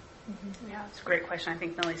do? Yeah, it's a great question. I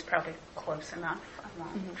think Millie's probably close enough. I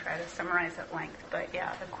won't try to summarize at length, but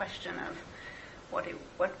yeah, the question of what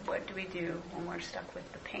do we do when we're stuck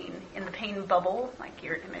with the pain in the pain bubble, like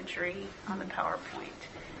your imagery on the PowerPoint,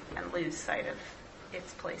 and lose sight of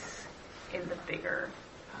its place in the bigger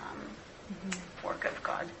work of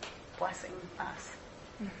God blessing us.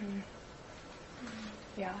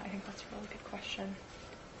 Yeah, I think that's a really good question.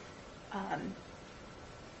 I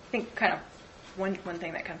think kind of one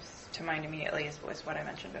thing that comes to mind immediately was what I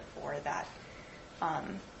mentioned before, that I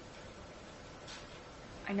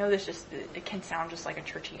know it can sound just like a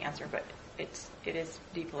churchy answer, but it is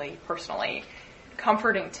deeply, personally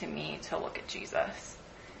comforting to me to look at Jesus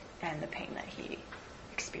and the pain that he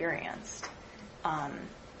experienced.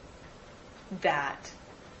 That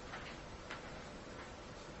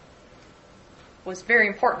was very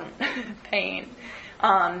important pain,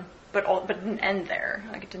 but didn't end there.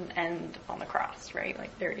 It didn't end on the cross, right?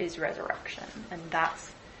 There is resurrection, and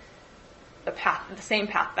that's the path, the same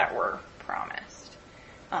path that we're promised.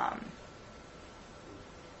 I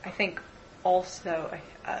think also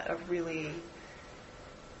a really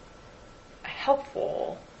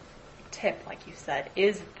helpful tip, like you said,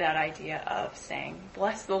 is that idea of saying,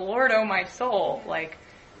 "Bless the Lord, O my soul."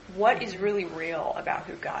 What is really real about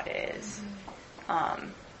who God is?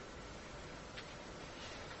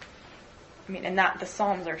 And that the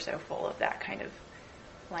Psalms are so full of that kind of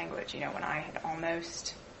language. When I'd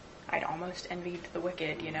almost envied the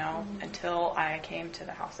wicked, until I came to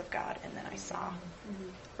the house of God, and then I saw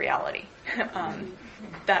reality.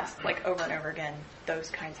 That's over and over again, those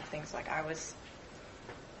kinds of things. I was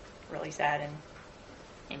really sad and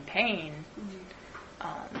in pain,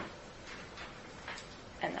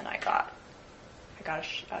 and then I got a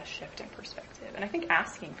shift in perspective. And I think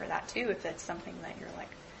asking for that too, if that's something that you're like,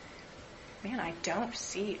 man, I don't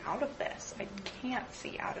see out of this. I can't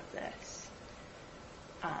see out of this.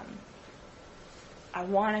 I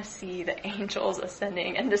want to see the angels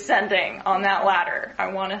ascending and descending on that ladder. I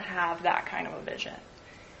want to have that kind of a vision.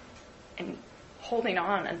 And holding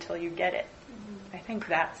on until you get it. I think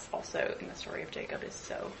that's also in the story of Jacob is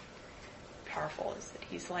so powerful, is that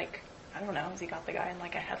he's I don't know, has he got the guy in a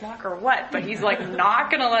headlock or what? But he's not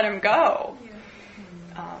going to let him go.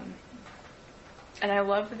 And I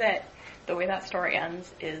love that the way that story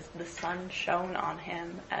ends is the sun shone on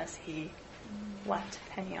him as he left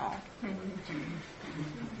Peniel.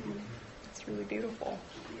 It's really beautiful.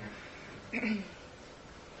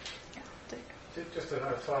 Just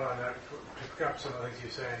another thought on that, to pick up some of the things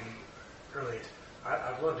you're saying earlier.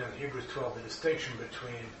 I've loved in Hebrews 12 the distinction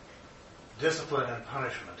between discipline and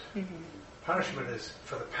punishment. Punishment is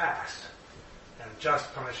for the past, and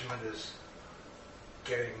just punishment is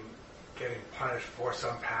getting punished for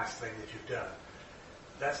some past thing that you've done.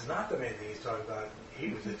 That's not the main thing he's talking about in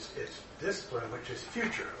Hebrews. It's discipline, which is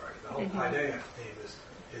future. Right? The whole Paideia theme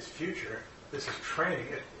is future. This is training.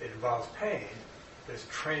 It involves pain. It's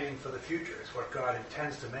training for the future. It's what God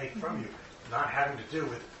intends to make from you, not having to do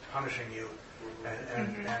with punishing you.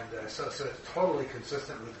 So it's totally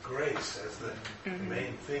consistent with grace as the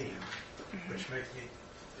main theme, which makes me,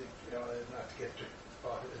 not to get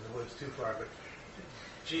off in the woods too far, but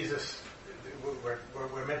Jesus,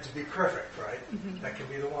 we're meant to be perfect, right? That can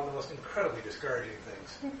be one of the most incredibly discouraging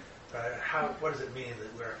things what does it mean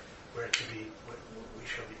that we're to be, we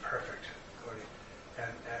shall be perfect?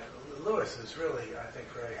 And Lewis is really, I think,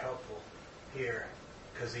 very helpful here,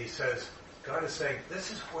 because he says, God is saying, this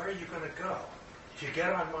is where you're going to go. If you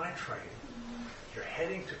get on my train, you're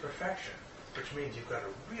heading to perfection, which means you've got a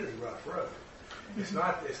really rough road. It's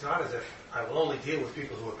not as if I will only deal with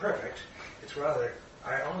people who are perfect. It's rather,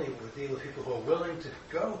 I only will deal with people who are willing to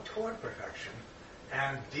go toward perfection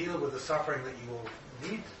and deal with the suffering that you will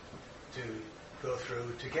need to go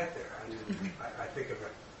through to get there. I think of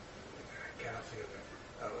it, I can't think of it.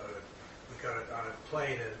 We got on a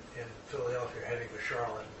plane in Philadelphia heading to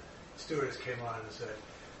Charlotte, and the stewardess came on and said,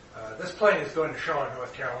 this plane is going to Charlotte,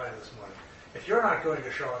 North Carolina this morning. If you're not going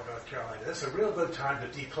to Charlotte, North Carolina, this is a real good time to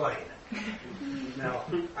deplane. Now,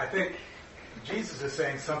 I think Jesus is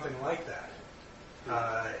saying something like that.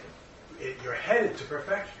 You're headed to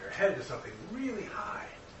perfection. You're headed to something really high.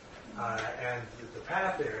 And the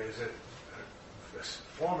path there is a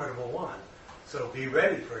formidable one. So be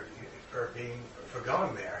ready for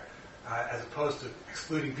going there, as opposed to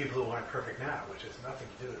excluding people who aren't perfect now, which has nothing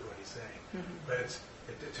to do with what he's saying. But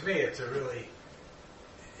to me, it's a really,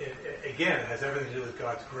 again, it has everything to do with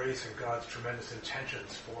God's grace and God's tremendous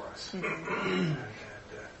intentions for us, and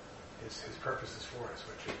his purposes for us,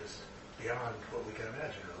 which is beyond what we can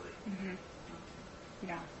imagine, really.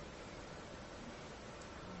 Yeah.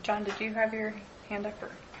 John, did you have your hand up, or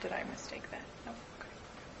did I mistake that? No.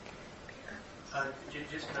 Okay.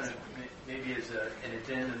 Just kind of maybe as an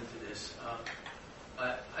addendum to this,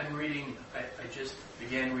 I'm reading. I just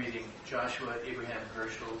began reading Joshua Abraham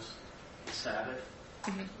Herschel's The Sabbath,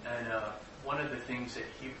 and one of the things that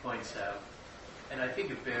he points out, and I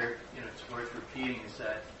think it's worth repeating, is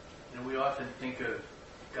that we often think of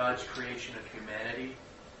God's creation of humanity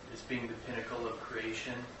as being the pinnacle of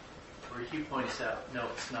creation, where he points out, no,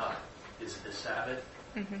 it's not. It's the Sabbath.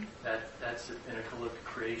 That's the pinnacle of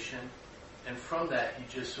creation. And from that, he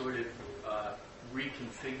just sort of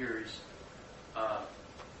reconfigures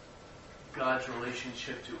God's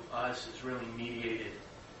relationship to us is really mediated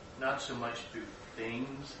not so much through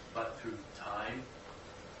things, but through time.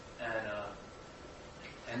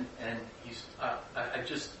 And he's I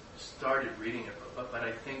just started reading it, but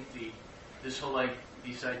I think these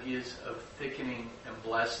ideas of thickening and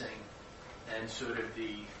blessing, and sort of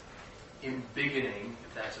the embiggening,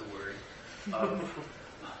 if that's a word,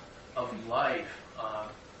 of life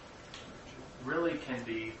really can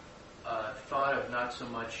be thought of not so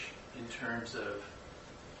much in terms of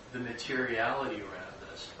the materiality around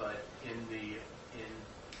us, but in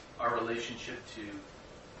our relationship to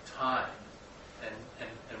time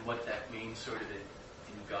and what that means sort of in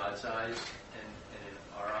God's eyes and in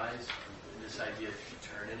our eyes, in this idea of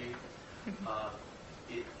eternity.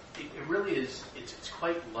 It really is, it's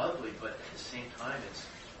quite lovely, but at the same time it's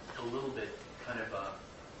a little bit kind of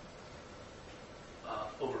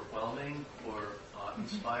overwhelming or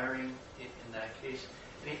inspiring in that case.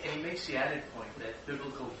 And he makes the added point that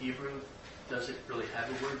biblical Hebrew doesn't really have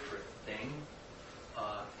a word for thing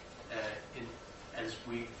as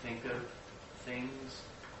we think of things.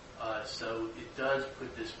 So it does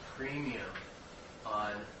put this premium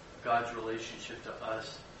on God's relationship to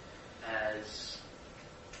us as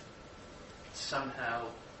somehow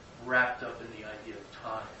wrapped up in the idea of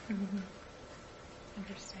time.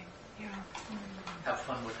 Interesting. Yeah. Have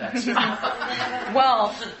fun with that.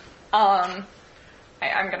 Well, I'm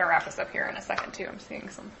going to wrap us up here in a second too. I'm seeing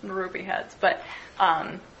some ruby heads, but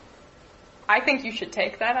I think you should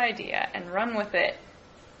take that idea and run with it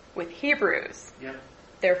with Hebrews. Yep.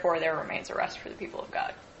 Therefore, there remains a rest for the people of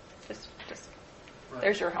God. Just right.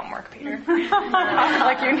 There's your homework, Peter.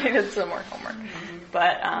 Like you needed some more homework.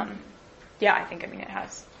 But yeah, I think it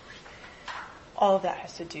has all of that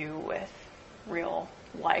has to do with real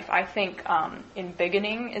life. I think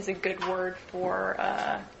embiggening is a good word for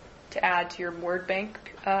to add to your word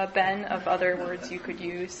bank, Ben, of other words you could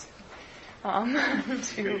use.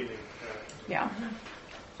 Yeah.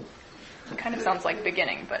 It kind of sounds like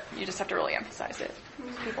beginning, but you just have to really emphasize it.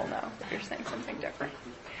 People know that you're saying something different.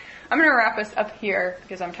 I'm going to wrap us up here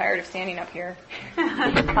because I'm tired of standing up here.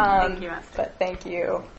 Thank you, Esther. But thank you.